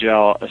Hammer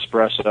Gel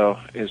Espresso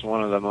is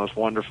one of the most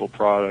wonderful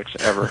products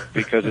ever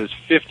because it's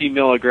 50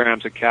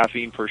 milligrams of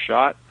caffeine per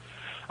shot.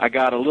 I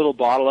got a little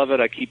bottle of it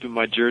I keep in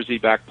my jersey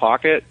back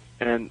pocket,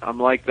 and I'm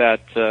like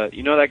that,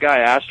 you know that guy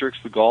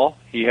Asterix the Gaul?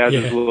 He has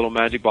his little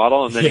magic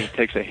bottle, and then he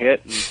takes a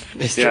hit.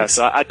 And,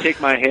 so I take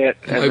my hit,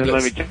 and then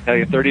let me tell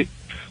you,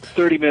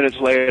 30 minutes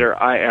later,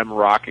 I am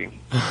rocking.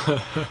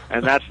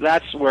 And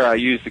that's where I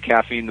use the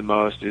caffeine the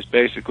most, is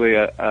basically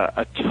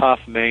a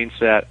tough main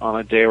set on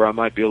a day where I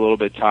might be a little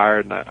bit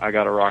tired, and I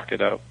got to rock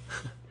it out.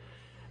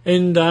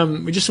 And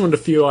we just wanted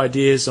a few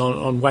ideas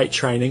on weight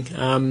training.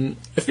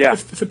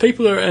 If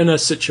people are in a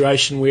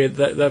situation where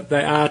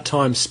they are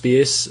time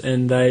sparse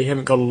and they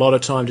haven't got a lot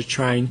of time to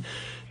train,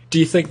 do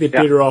you think they're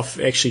better off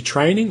actually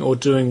training or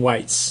doing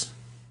weights?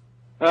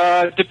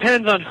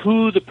 Depends on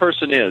who the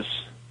person is.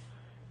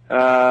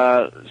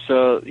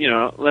 So you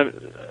know,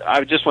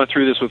 I just went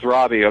through this with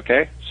Robbie.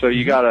 Okay, so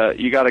you got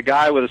a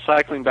guy with a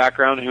cycling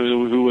background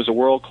who was a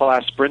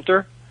world-class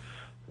sprinter.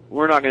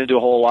 We're not going to do a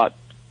whole lot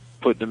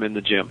putting him in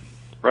the gym.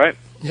 Right?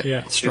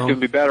 Yeah, he's going to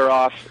be better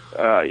off.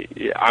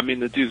 I mean,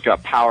 the dude's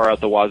got power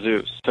out the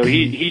wazoo. So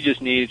he just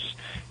needs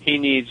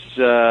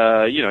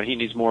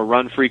more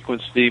run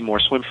frequency, more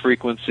swim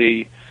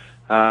frequency,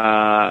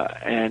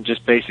 and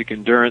just basic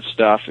endurance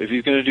stuff. If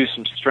he's going to do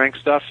some strength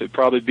stuff, it'd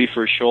probably be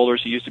for his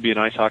shoulders. He used to be an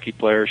ice hockey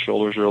player. His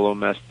shoulders are a little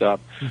messed up.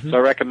 So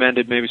I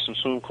recommended maybe some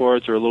swim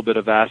cords or a little bit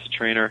of acid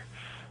trainer.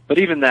 But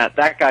even that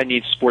guy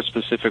needs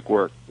sport-specific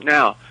work.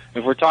 Now,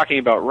 if we're talking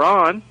about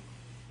Ron,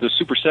 the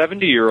super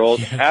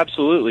 70-year-old,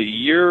 absolutely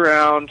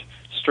year-round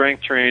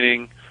strength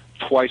training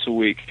twice a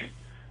week.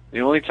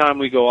 The only time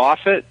we go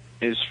off it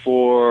is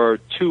for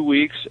 2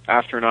 weeks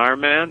after an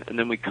Ironman, and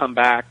then we come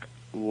back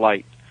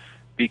light,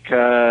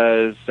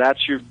 because that's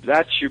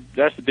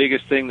the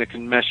biggest thing that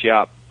can mess you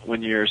up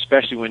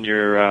especially when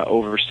you're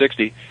over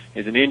 60,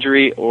 is an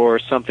injury or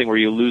something where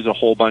you lose a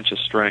whole bunch of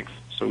strength.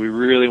 So we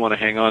really want to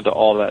hang on to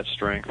all that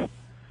strength.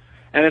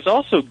 And it's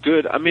also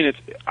good. I mean,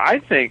 I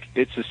think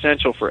it's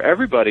essential for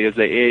everybody as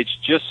they age,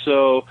 just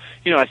so,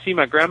 I see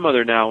my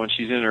grandmother now when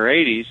she's in her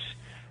 80s,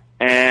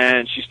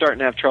 and she's starting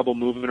to have trouble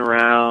moving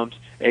around,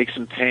 aches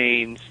and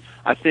pains.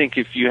 I think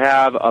if you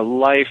have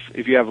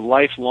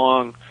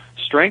lifelong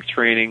strength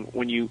training,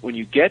 when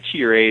you get to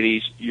your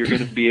 80s, you're going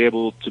to be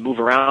able to move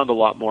around a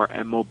lot more,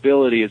 and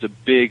mobility is a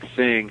big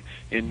thing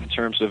in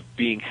terms of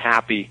being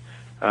happy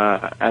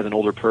as an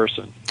older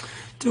person.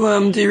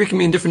 Do you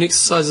recommend different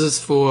exercises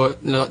for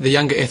the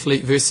younger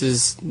athlete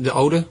versus the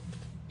older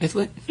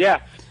athlete? Yeah.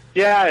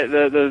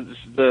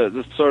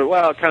 The sort of,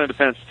 well, it kind of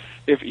depends.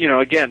 If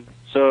again,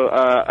 so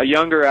a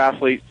younger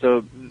athlete,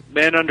 so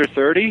men under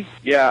 30,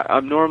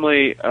 I'm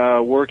normally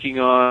working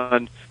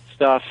on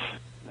stuff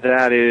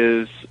that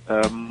is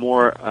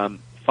more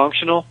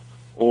functional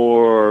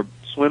or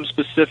swim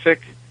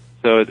specific.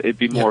 So it'd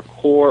be more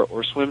core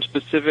or swim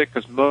specific,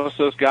 because most of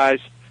those guys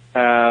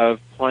have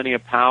plenty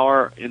of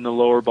power in the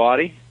lower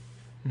body.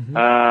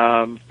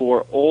 Mm-hmm.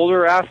 For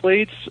older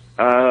athletes,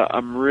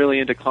 I'm really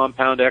into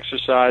compound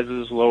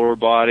exercises, lower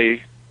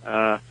body.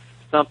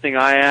 Something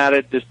I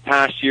added this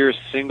past year is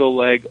single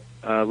leg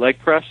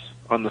press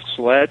on the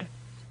sled,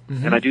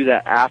 and I do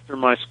that after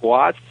my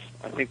squats.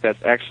 I think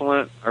that's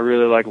excellent. I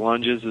really like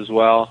lunges as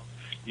well.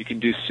 You can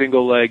do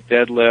single leg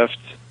deadlift,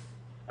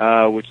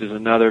 which is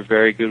another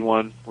very good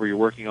one, where you're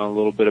working on a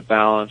little bit of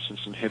balance and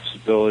some hip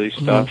stability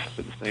stuff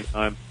at the same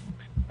time.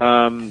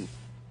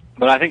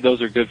 But I think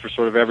those are good for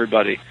sort of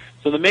everybody.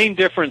 So the main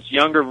difference,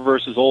 younger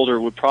versus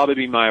older, would probably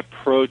be my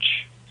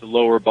approach to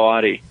lower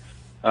body.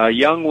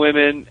 Young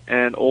women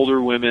and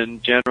older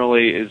women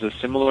generally is a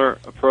similar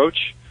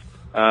approach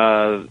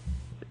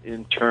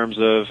in terms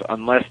of,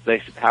 unless they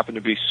happen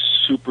to be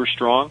super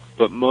strong,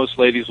 but most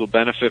ladies will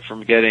benefit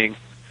from getting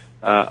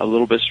a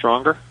little bit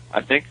stronger,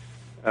 I think,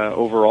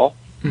 overall.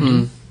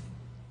 Mm-hmm.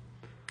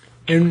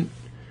 And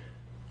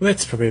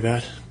that's probably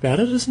about it,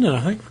 isn't it?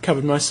 I think we've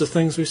covered most of the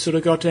things we've sort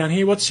of got down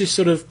here. What's your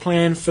sort of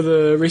plan for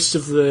the rest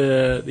of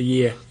the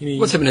year?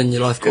 What's happening in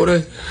your life,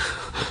 Gordo?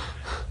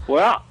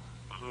 Well,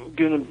 I'm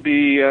gonna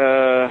be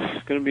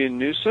in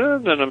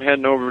Noosa, then I'm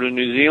heading over to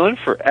New Zealand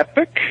for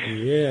Epic.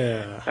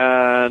 Yeah.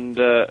 And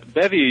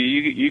Bevy,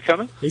 you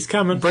coming? He's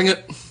coming. Bring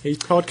it. He's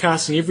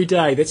podcasting every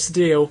day. That's the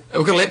deal.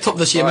 We've got a laptop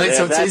this year, mate,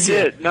 so it's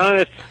easier. It.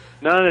 None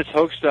of this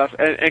hoax stuff.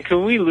 And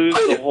can we lose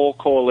the whole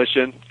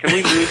coalition? Can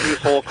we lose this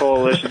whole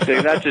coalition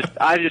thing?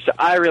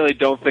 I really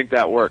don't think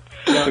that worked.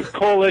 The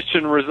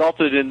coalition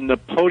resulted in the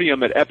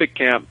podium at Epic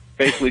Camp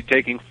basically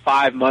taking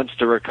 5 months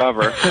to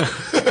recover.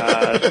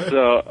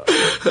 So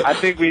I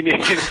think we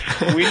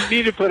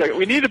need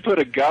to put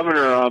a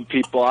governor on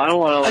people. I don't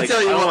want to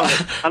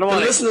the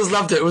listeners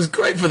loved it. It was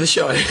great for the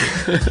show.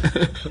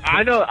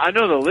 I know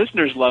the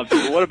listeners loved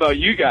it. But what about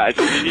you guys?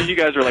 I mean, you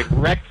guys were like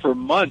wrecked for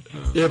months.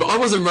 Yeah, but I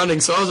wasn't running,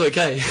 so I was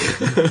okay.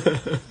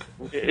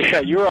 Yeah,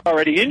 you were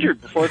already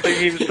injured before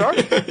things even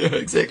started. Yeah,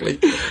 exactly.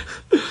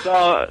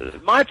 So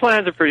my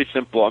plans are pretty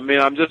simple. I mean,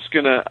 I'm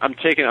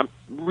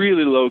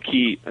really low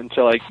key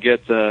until I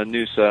get to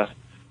Noosa,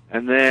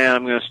 and then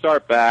I'm going to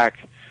start back.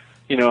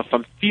 If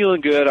I'm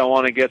feeling good, I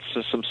want to get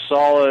some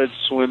solid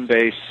swim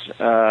base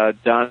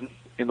done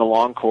in the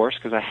long course,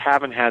 because I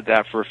haven't had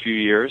that for a few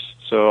years.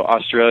 So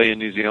Australia and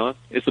New Zealand.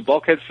 Is the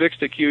bulkhead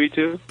fixed at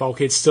QE2?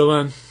 Bulkhead's still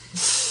in.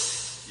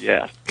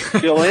 Yeah.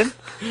 Still in?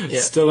 Yeah.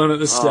 Still in at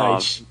this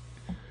stage.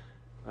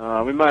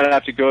 We might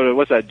have to go to,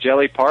 what's that,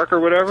 Jelly Park or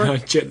whatever?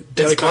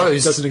 Jelly Park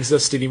doesn't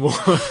exist anymore.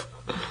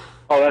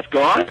 Oh, that's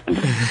gone?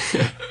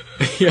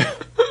 Yeah.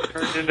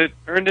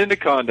 Turned into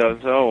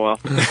condos. Oh, well.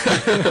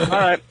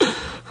 All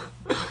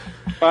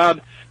right.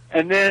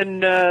 And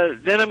then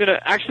I'm going to,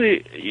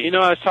 actually,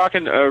 I was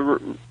talking,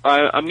 I'm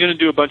going to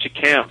do a bunch of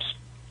camps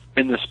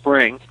in the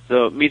spring,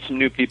 so meet some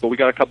new people. We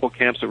got a couple of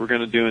camps that we're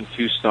going to do in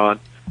Tucson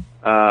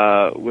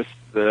with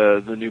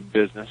the new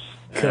business.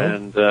 Cool.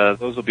 And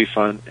those will be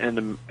fun. End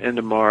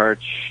of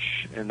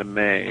March, end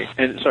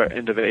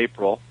of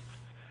April.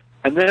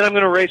 And then I'm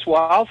going to race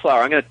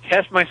Wildflower. I'm going to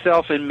test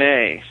myself in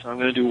May. So I'm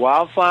going to do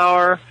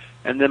Wildflower,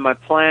 and then my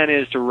plan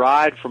is to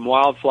ride from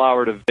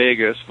Wildflower to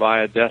Vegas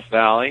via Death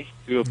Valley,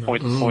 do a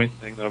point-to-point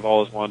thing that I've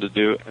always wanted to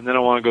do, and then I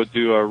want to go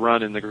do a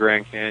run in the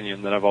Grand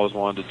Canyon that I've always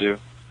wanted to do.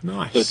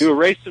 Nice. So do a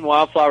race in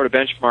Wildflower to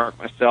benchmark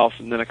myself,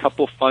 and then a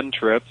couple fun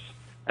trips,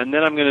 and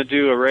then I'm going to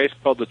do a race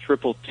called the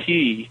Triple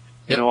T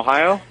in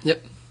Ohio.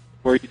 Yep.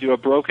 Where you do a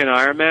broken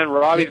Ironman.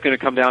 Robbie's going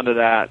to come down to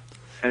that,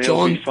 and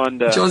it'll be fun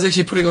to... John's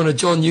actually putting on a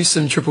John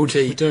Newsom Triple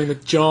T. We're doing the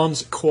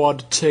John's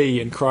Quad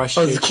T in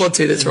Christchurch. Oh, the Quad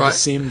T, that's right.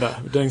 December.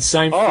 We're doing the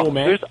same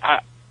format.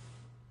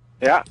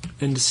 Yeah.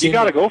 In December. You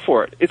got to go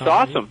for it. It's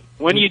awesome.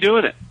 When are you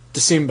doing it?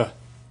 December.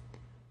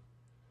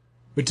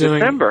 We're doing,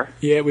 December?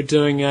 Yeah, we're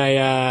doing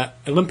a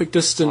Olympic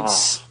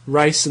distance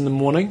race in the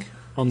morning,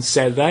 on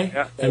Saturday,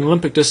 Yeah. an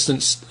Olympic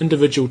distance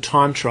individual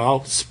time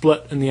trial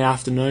split in the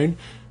afternoon,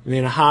 and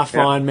then a half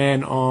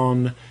Ironman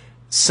on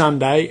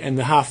Sunday, and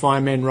the half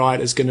Ironman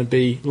ride is going to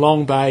be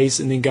Long Bays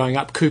and then going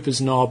up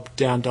Cooper's Knob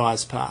down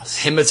Dyers Pass.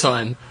 Hammer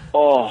time.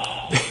 Oh.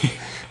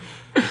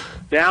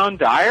 Down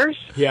Dyers?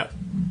 Yeah,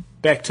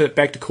 back to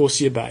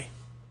Corsair Bay.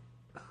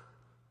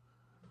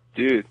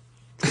 Dude,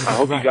 I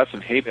hope you got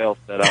some hay bales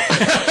set up.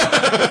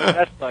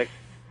 That's like,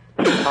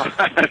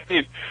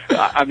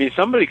 I mean,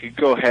 somebody could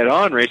go head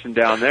on racing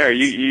down there.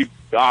 You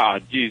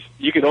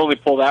could only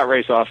pull that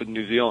race off in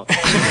New Zealand.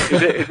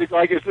 Is it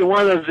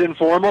one of those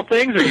informal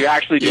things, or are you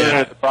actually doing it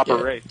at the proper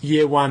race?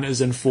 Year one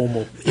is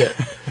informal. Yeah.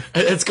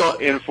 It's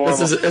got Informal.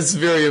 It's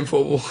very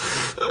informal.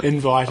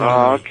 Invite Oh,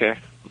 only. okay.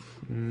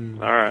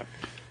 All right.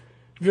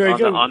 Very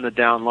good. On the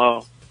down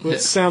low. Well, it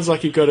sounds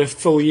like you've got a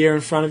full year in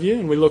front of you,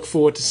 and we look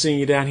forward to seeing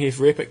you down here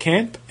for Epic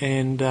Camp.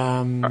 And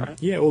all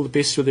the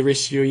best for the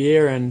rest of your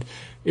year. And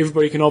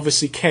everybody can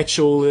obviously catch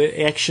all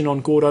the action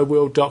on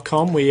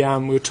GordoWorld.com. We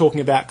were talking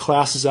about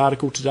Klaus's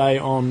article today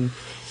on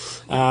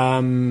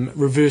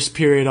reverse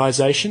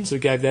periodization, so we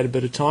gave that a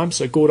bit of time.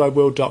 So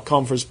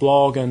GordoWorld.com for his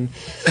blog. And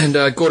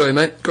Gordo,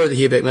 mate, grow the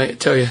hair back, mate. I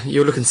tell you,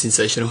 you're looking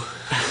sensational.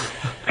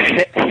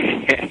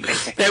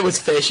 That was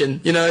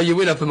fashion. You know, you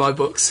went up in my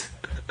books.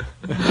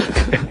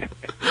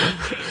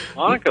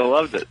 Monica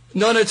loved it.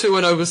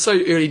 90210 was so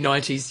early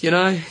 90s, you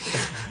know?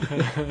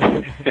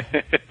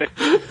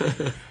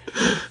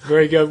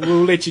 Very good.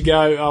 We'll let you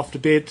go off to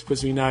bed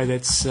because we know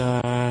that's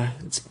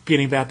it's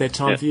getting about that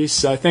time for you.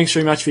 So thanks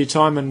very much for your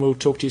time, and we'll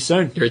talk to you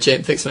soon. You're a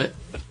champ. Thanks, mate.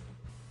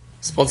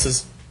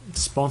 Sponsors.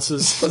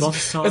 Sponsors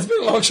time. It's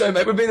been a long show,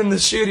 mate. We've been in the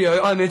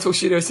studio, Iron Man Talk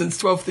studio, since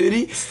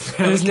 12:30,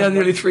 and it's now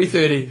nearly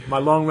 3:30. My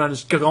long run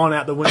has gone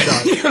out the window.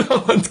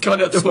 It's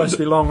gone out the It's supposed window. to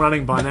be long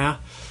running by now.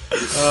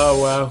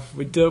 Oh well,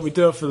 we do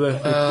it for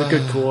the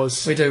good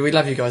cause. We do. We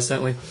love you guys,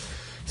 don't we?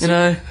 You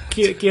know,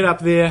 Get up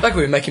there. like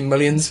we were making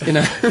millions, you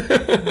know.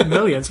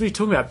 Millions. What are you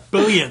talking about?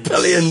 Billions.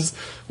 Billions.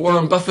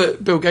 Warren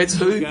Buffett, Bill Gates,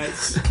 who?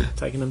 Gates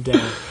taking them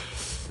down.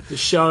 The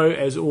show,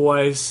 as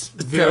always,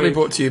 Proudly very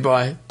brought to you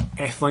by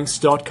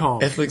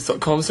athlinks.com.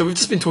 athletes.com. So we've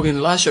just been talking in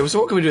the last show. So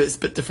what can we do that's a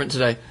bit different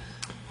today?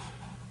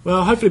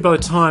 Well, hopefully by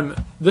the time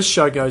this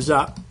show goes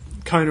up,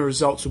 Kona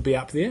results will be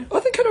up there. I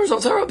think Kona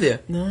results are up there.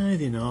 No,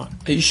 they're not.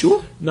 Are you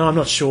sure? No, I'm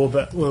not sure,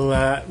 but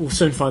we'll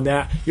soon find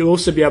out. You'll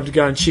also be able to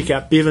go and check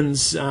out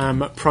Bevan's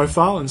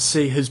profile and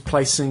see his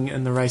placing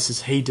in the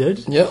races he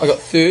did, Yeah, I got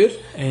third.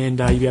 and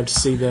you'll be able to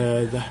see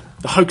the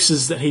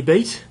hoaxes that he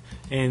beat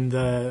and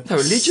the They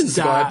were legends,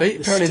 the guy I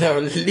beat. Apparently they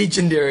were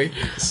legendary.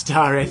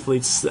 star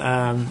athletes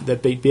that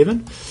beat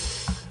Bevan.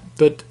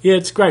 But yeah,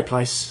 it's a great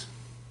place.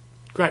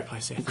 Great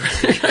place, Evan.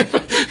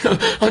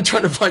 I'm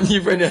trying to find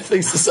new brand new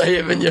things to say,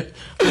 Evan. You.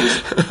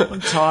 I'm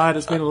tired.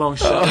 It's been a long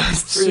show.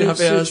 It's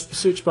 3.5 hours.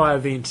 Search by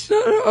event.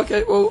 No,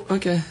 okay, well,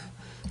 okay.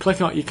 Click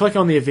on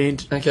the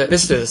event. Okay,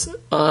 let's do this.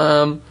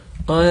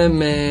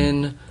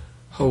 Ironman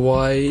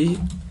Hawaii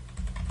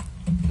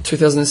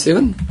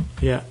 2007.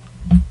 Yeah.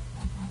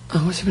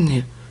 Oh, what's happening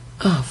here?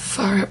 Oh,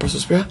 far out,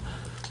 Brussels sprout.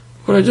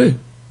 What'd I do?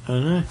 I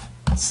don't know.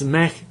 It's the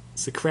Mac.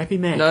 It's the crappy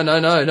Mac. No. I'm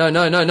going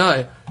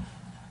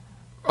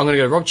to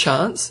go Rob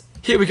Chance.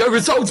 Here we go,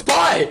 results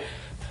by!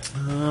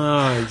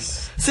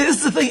 Nice. See, this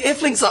is the thing,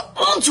 F-Links are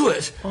onto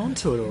it!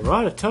 Onto it, all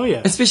right. I tell you.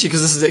 Especially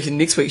because this is actually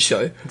next week's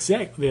show.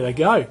 Exactly. There they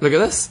go. Look at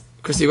this.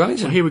 Christy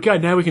Wellington. Well, here we go.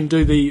 Now we can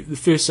do the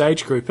first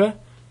age grouper.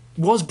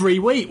 Was Bree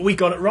Wee? We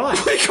got it right.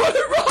 We got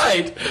it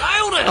right!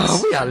 Nailed it.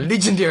 Oh, we are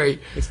legendary.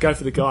 Let's go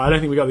for the guy. I don't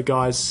think we got the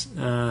guys.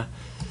 Oh,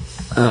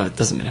 it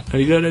doesn't matter.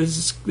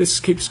 Let's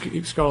keep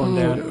scrolling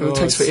down. It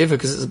takes forever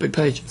because it's a big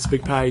page. It's a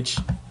big page.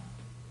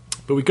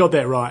 But we got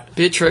that right.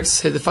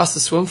 Beatrix had the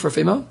fastest swim for a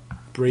female.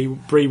 Bree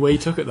Wee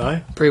took it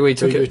though. Bree Wee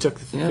took Bree Wee it. took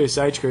the Yeah. first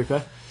age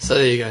grouper. So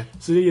there you go.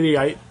 So there you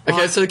go.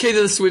 Okay, so the key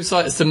to this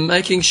website is to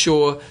making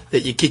sure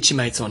that you get your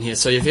mates on here.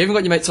 So if you haven't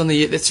got your mates on there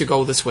yet, that's your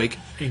goal this week.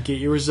 And get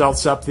your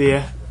results up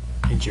there.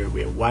 And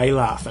we're way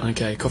laughing.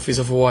 Okay,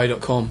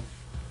 coffeesofhawaii.com.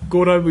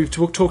 Gordo, we've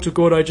talked to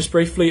Gordo just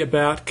briefly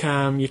about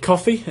your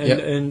coffee and, Yep.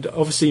 and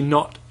obviously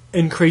not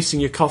increasing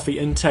your coffee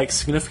intake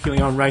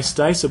significantly on race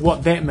day. So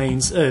what that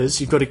means is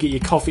you've got to get your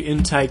coffee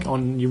intake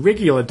on your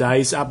regular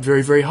days up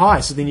very, very high.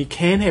 So then you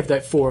can have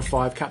that 4 or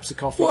 5 cups of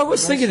coffee. Well, I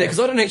was on thinking that race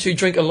because I don't actually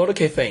drink a lot of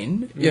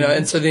caffeine, you know,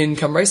 and so then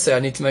come race day, I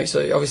need to make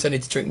sure, obviously I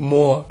need to drink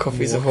more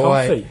coffees day. of More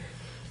Hawaii. coffee.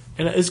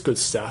 And it is good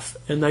stuff.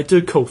 And they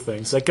do cool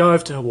things. They go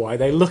over to Hawaii.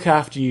 They look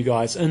after you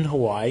guys in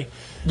Hawaii.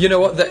 You know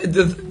what?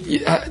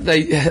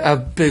 They are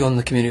big on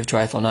the community of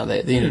triathlon, aren't they?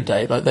 At the end of the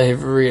day, like they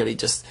have really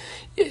just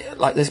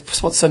like they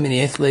spot so many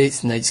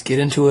athletes, and they just get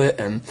into it,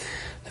 and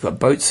they've got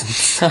boats and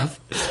stuff.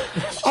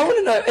 I want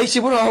to know.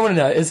 Actually, what I want to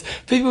know is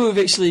people who have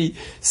actually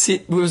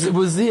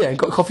was there and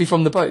got coffee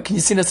from the boat. Can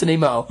you send us an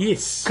email?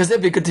 Yes. Because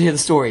that'd be good to hear the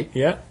story.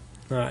 Yeah.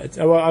 Right.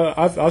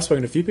 I've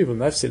spoken to a few people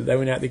and they've said that they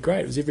went out there great.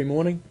 It was every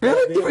morning.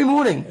 Really? Every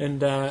morning?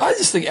 And I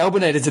just think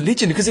Albinator's a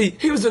legend because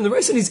he was doing the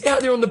race and he's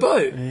out there on the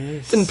boat.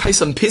 Yes. Didn't pay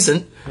some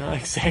peasant. No,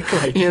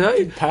 exactly. You know?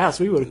 Didn't pay us.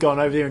 We would have gone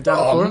over there and done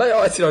it Oh, for him. mate,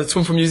 I said I'd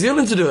swim from New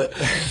Zealand to do it.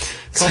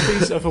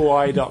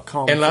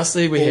 Coffeesofhawaii.com. And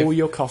lastly, we all have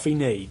your coffee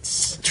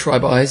needs.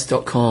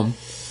 Tribeeyes.com.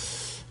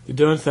 You're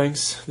doing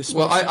things.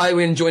 Well, I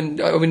went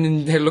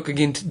and had a look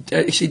again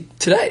actually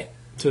today.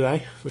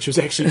 Today, which was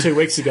actually 2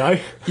 weeks ago.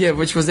 Yeah,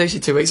 which was actually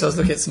 2 weeks. I was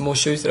looking at some more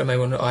shoes that I may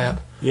want to eye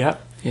up. Yeah.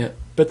 Yeah.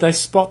 But they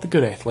spot the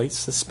good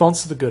athletes. They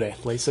sponsor the good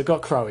athletes. They've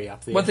got Crowe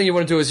up there. One thing you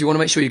want to do is you want to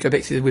make sure you go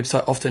back to the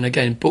website often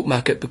again,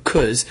 bookmark it,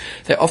 because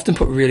they often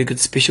put really good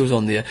specials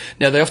on there.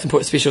 Now, they often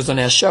put specials on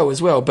our show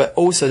as well, but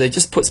also they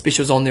just put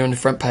specials on there on the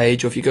front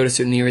page, or if you go to a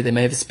certain area, they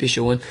may have a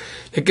special, and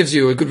it gives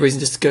you a good reason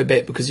just to go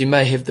back, because you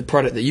may have the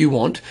product that you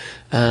want,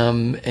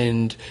 and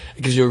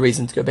it gives you a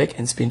reason to go back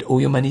and spend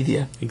all your money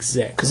there.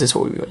 Exactly. Because that's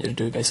what we want you to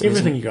do, basically.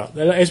 Everything you got.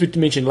 As we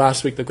mentioned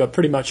last week, they've got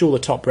pretty much all the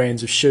top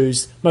brands of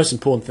shoes. Most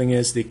important thing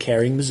is they're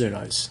carrying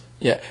Mizunos.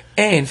 Yeah,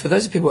 and for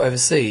those people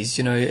overseas,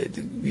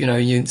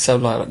 you sell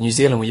like New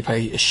Zealand where you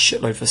pay a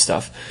shitload for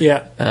stuff.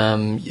 Yeah.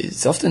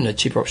 It's often a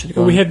cheaper option to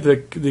go. Well, we had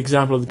the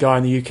example of the guy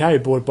in the UK who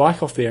bought a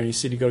bike off there, and he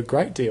said he got a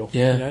great deal.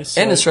 Yeah. So,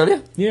 and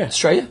Australia. Yeah.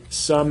 Australia.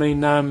 So I mean,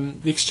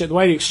 the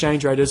way the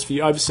exchange rate is for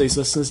you overseas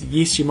listeners,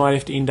 yes, you might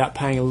have to end up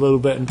paying a little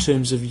bit in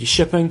terms of your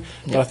shipping,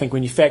 but I think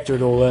when you factor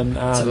it all in,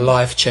 it's a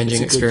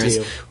life-changing it's a good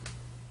experience. deal.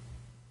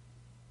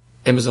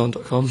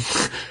 Amazon.com.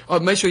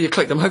 Make sure you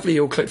click them. Hopefully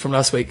you all clicked from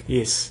last week.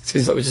 Yes. It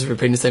seems like we're just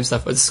repeating the same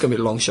stuff, but it's going to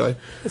be a long show.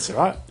 That's all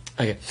right.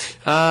 Okay.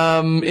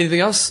 Anything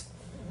else?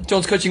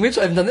 John's coaching website.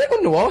 I haven't done that one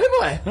in a while, have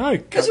I? No.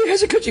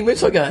 How's your coaching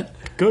website going?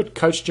 Good.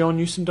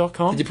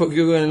 CoachJohnNewsom.com. Did you put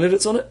Google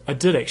Analytics on it? I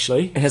did,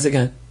 actually. And how's it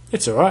going?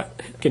 It's all right.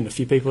 Getting a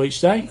few people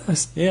each day.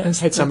 Nice. Yeah. Nice.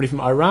 Had somebody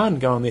from Iran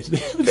go on there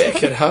today.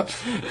 Back it up.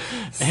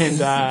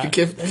 And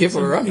Be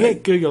careful, right? Yeah,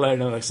 Google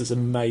Analytics is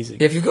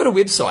amazing. Yeah, if you've got a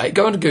website,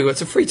 go onto Google.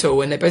 It's a free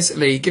tool, and they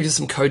basically give you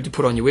some code to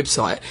put on your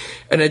website,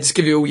 and they just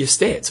give you all your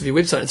stats of your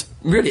website. It's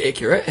really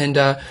accurate, and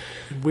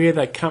where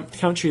they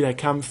country they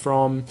come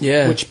from,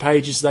 Yeah. which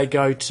pages they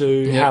go to,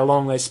 Yeah. how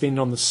long they spend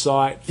on the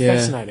site. yeah,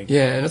 Fascinating.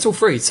 Yeah, and it's all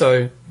free.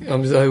 So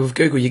with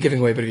Google, you're giving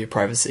away a bit of your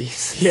privacy.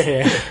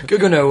 Yeah.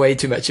 Google know way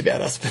too much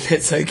about us, but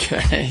that's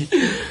okay. It's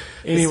the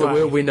Anyway.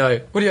 world we know.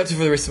 What are you up to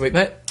for the rest of the week,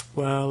 mate?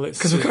 Well, let's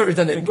Because we've already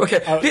done that.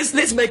 Okay,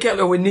 let's make out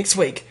that we're next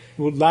week.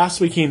 Well,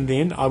 last weekend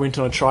then I went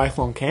on a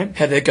triathlon camp.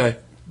 How'd that go?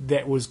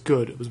 That was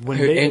good. It was I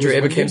windy. heard Andrew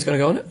It was Abercam's windy. going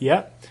to go on it.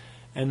 Yeah.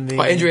 And then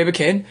Andrew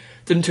Abercam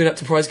didn't turn up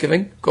to prize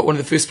giving, got one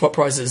of the first spot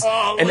prizes.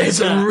 Oh, and they had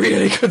look at some that.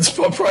 really good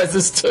spot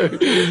prizes too.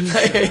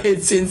 They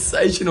had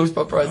sensational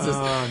spot prizes.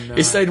 Oh, no.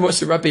 He stayed and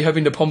watched the rugby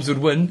hoping the Poms would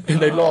win, and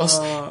they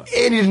lost, and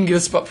he didn't get a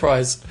spot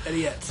prize.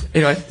 idiot.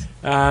 Anyway,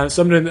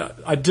 So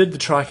I did the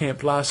tri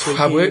camp last weekend.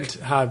 Hard work.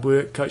 Hard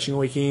work, coaching a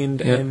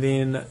weekend, Yeah. and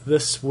then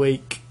this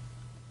week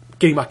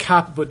getting my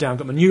carpet put down.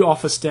 Got my new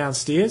office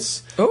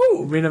downstairs.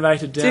 oh,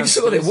 Renovated so you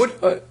downstairs. still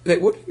got that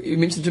wood you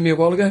mentioned to me a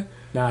while ago?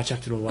 No, I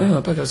chucked it all away.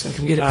 Oh, bugger, I was going to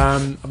come get it.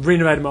 I've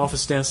renovated my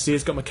office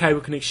downstairs. Got my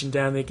cable connection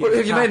down there. What,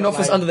 have you made an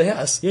office under the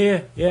house?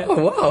 Yeah.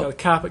 Oh, wow.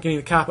 Getting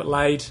the carpet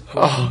laid.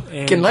 Oh,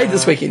 And, getting laid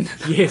this weekend.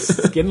 Yes,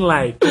 it's getting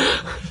laid.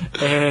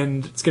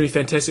 And it's going to be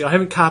fantastic. I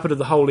haven't carpeted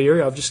the whole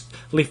area. I've just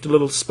left a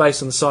little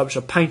space on the side which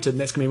I've painted, and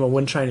that's going to be my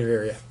wind trainer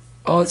area.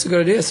 Oh, that's a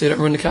good idea, so you don't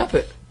ruin the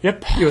carpet.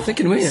 Yep. You were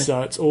thinking, weren't you?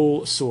 So it's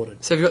all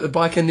sorted. So have you got the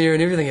bike in there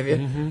and everything, have you?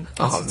 Mm-hmm.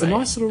 Oh, It's a mate.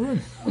 nice little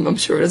room. I'm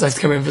sure it is. I have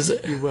to come and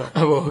visit. You will.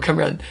 I will. I'll come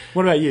round.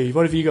 What about you?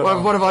 What have you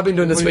got? What have I been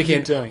doing this What have you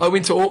weekend? been doing? I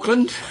went to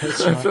Auckland.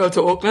 I flew out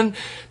to Auckland.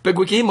 Big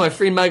weekend. My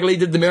friend Magali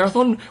did the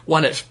marathon.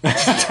 Won it.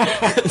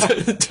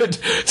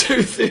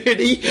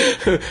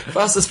 2:30.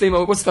 Fastest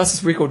female. What's the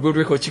fastest record? World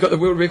record. She got the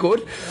world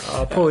record.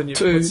 Paul and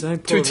Two- what's her name?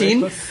 Paula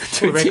 2:10. Radcliffe.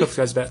 Paula Radcliffe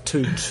goes about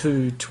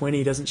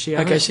 2:20, doesn't she?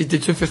 Okay, she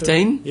did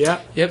 2:15. Yeah.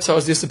 Yep. So I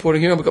was there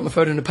supporting her. I got my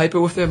photo in the paper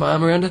with her. My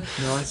arm around her.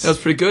 Nice. That was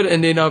pretty good.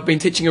 And then I've been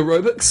teaching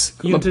aerobics.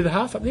 You gonna do the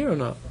half up there or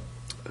not?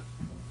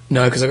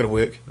 No, because I've got to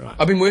work. Right.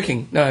 I've been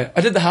working. No, I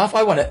did the half.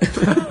 I won it.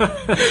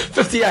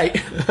 58.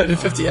 I did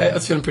 58. I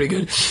was feeling pretty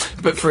good.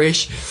 A bit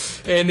fresh.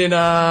 And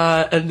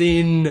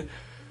then,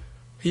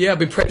 yeah, I've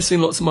been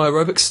practicing lots of my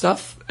aerobics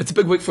stuff. It's a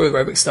big week for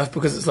aerobics stuff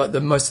because it's like the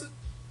most,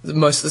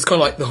 it's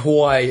kind of like the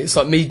Hawaii. It's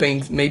like me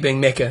being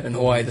Mecca in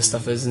Hawaii, this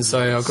stuff is. And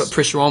so I've got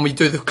pressure on. We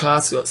do the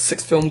class, we've got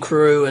 6 film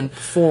crew and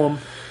Form.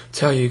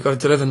 tell you, you've got to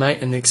deliver, mate,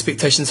 and the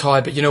expectation's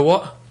high. But you know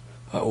what?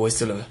 I always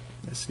deliver.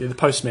 You're the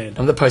postman.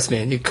 I'm the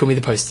postman. You call me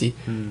the postie.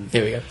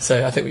 There we go.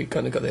 So I think we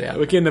kind of got that out.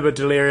 We're getting a bit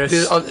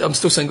delirious. I'm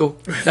still single.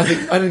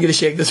 Nothing. I didn't get a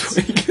shag this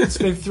week. It's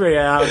been 3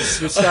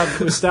 hours. We're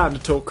starting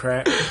to talk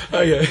crap.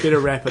 Oh yeah. Better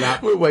wrap it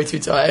up. We're way too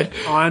tired.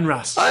 Iron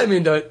Rust. I'm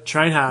Endo.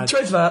 Train hard.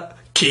 Train smart.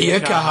 Kia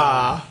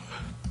kaha.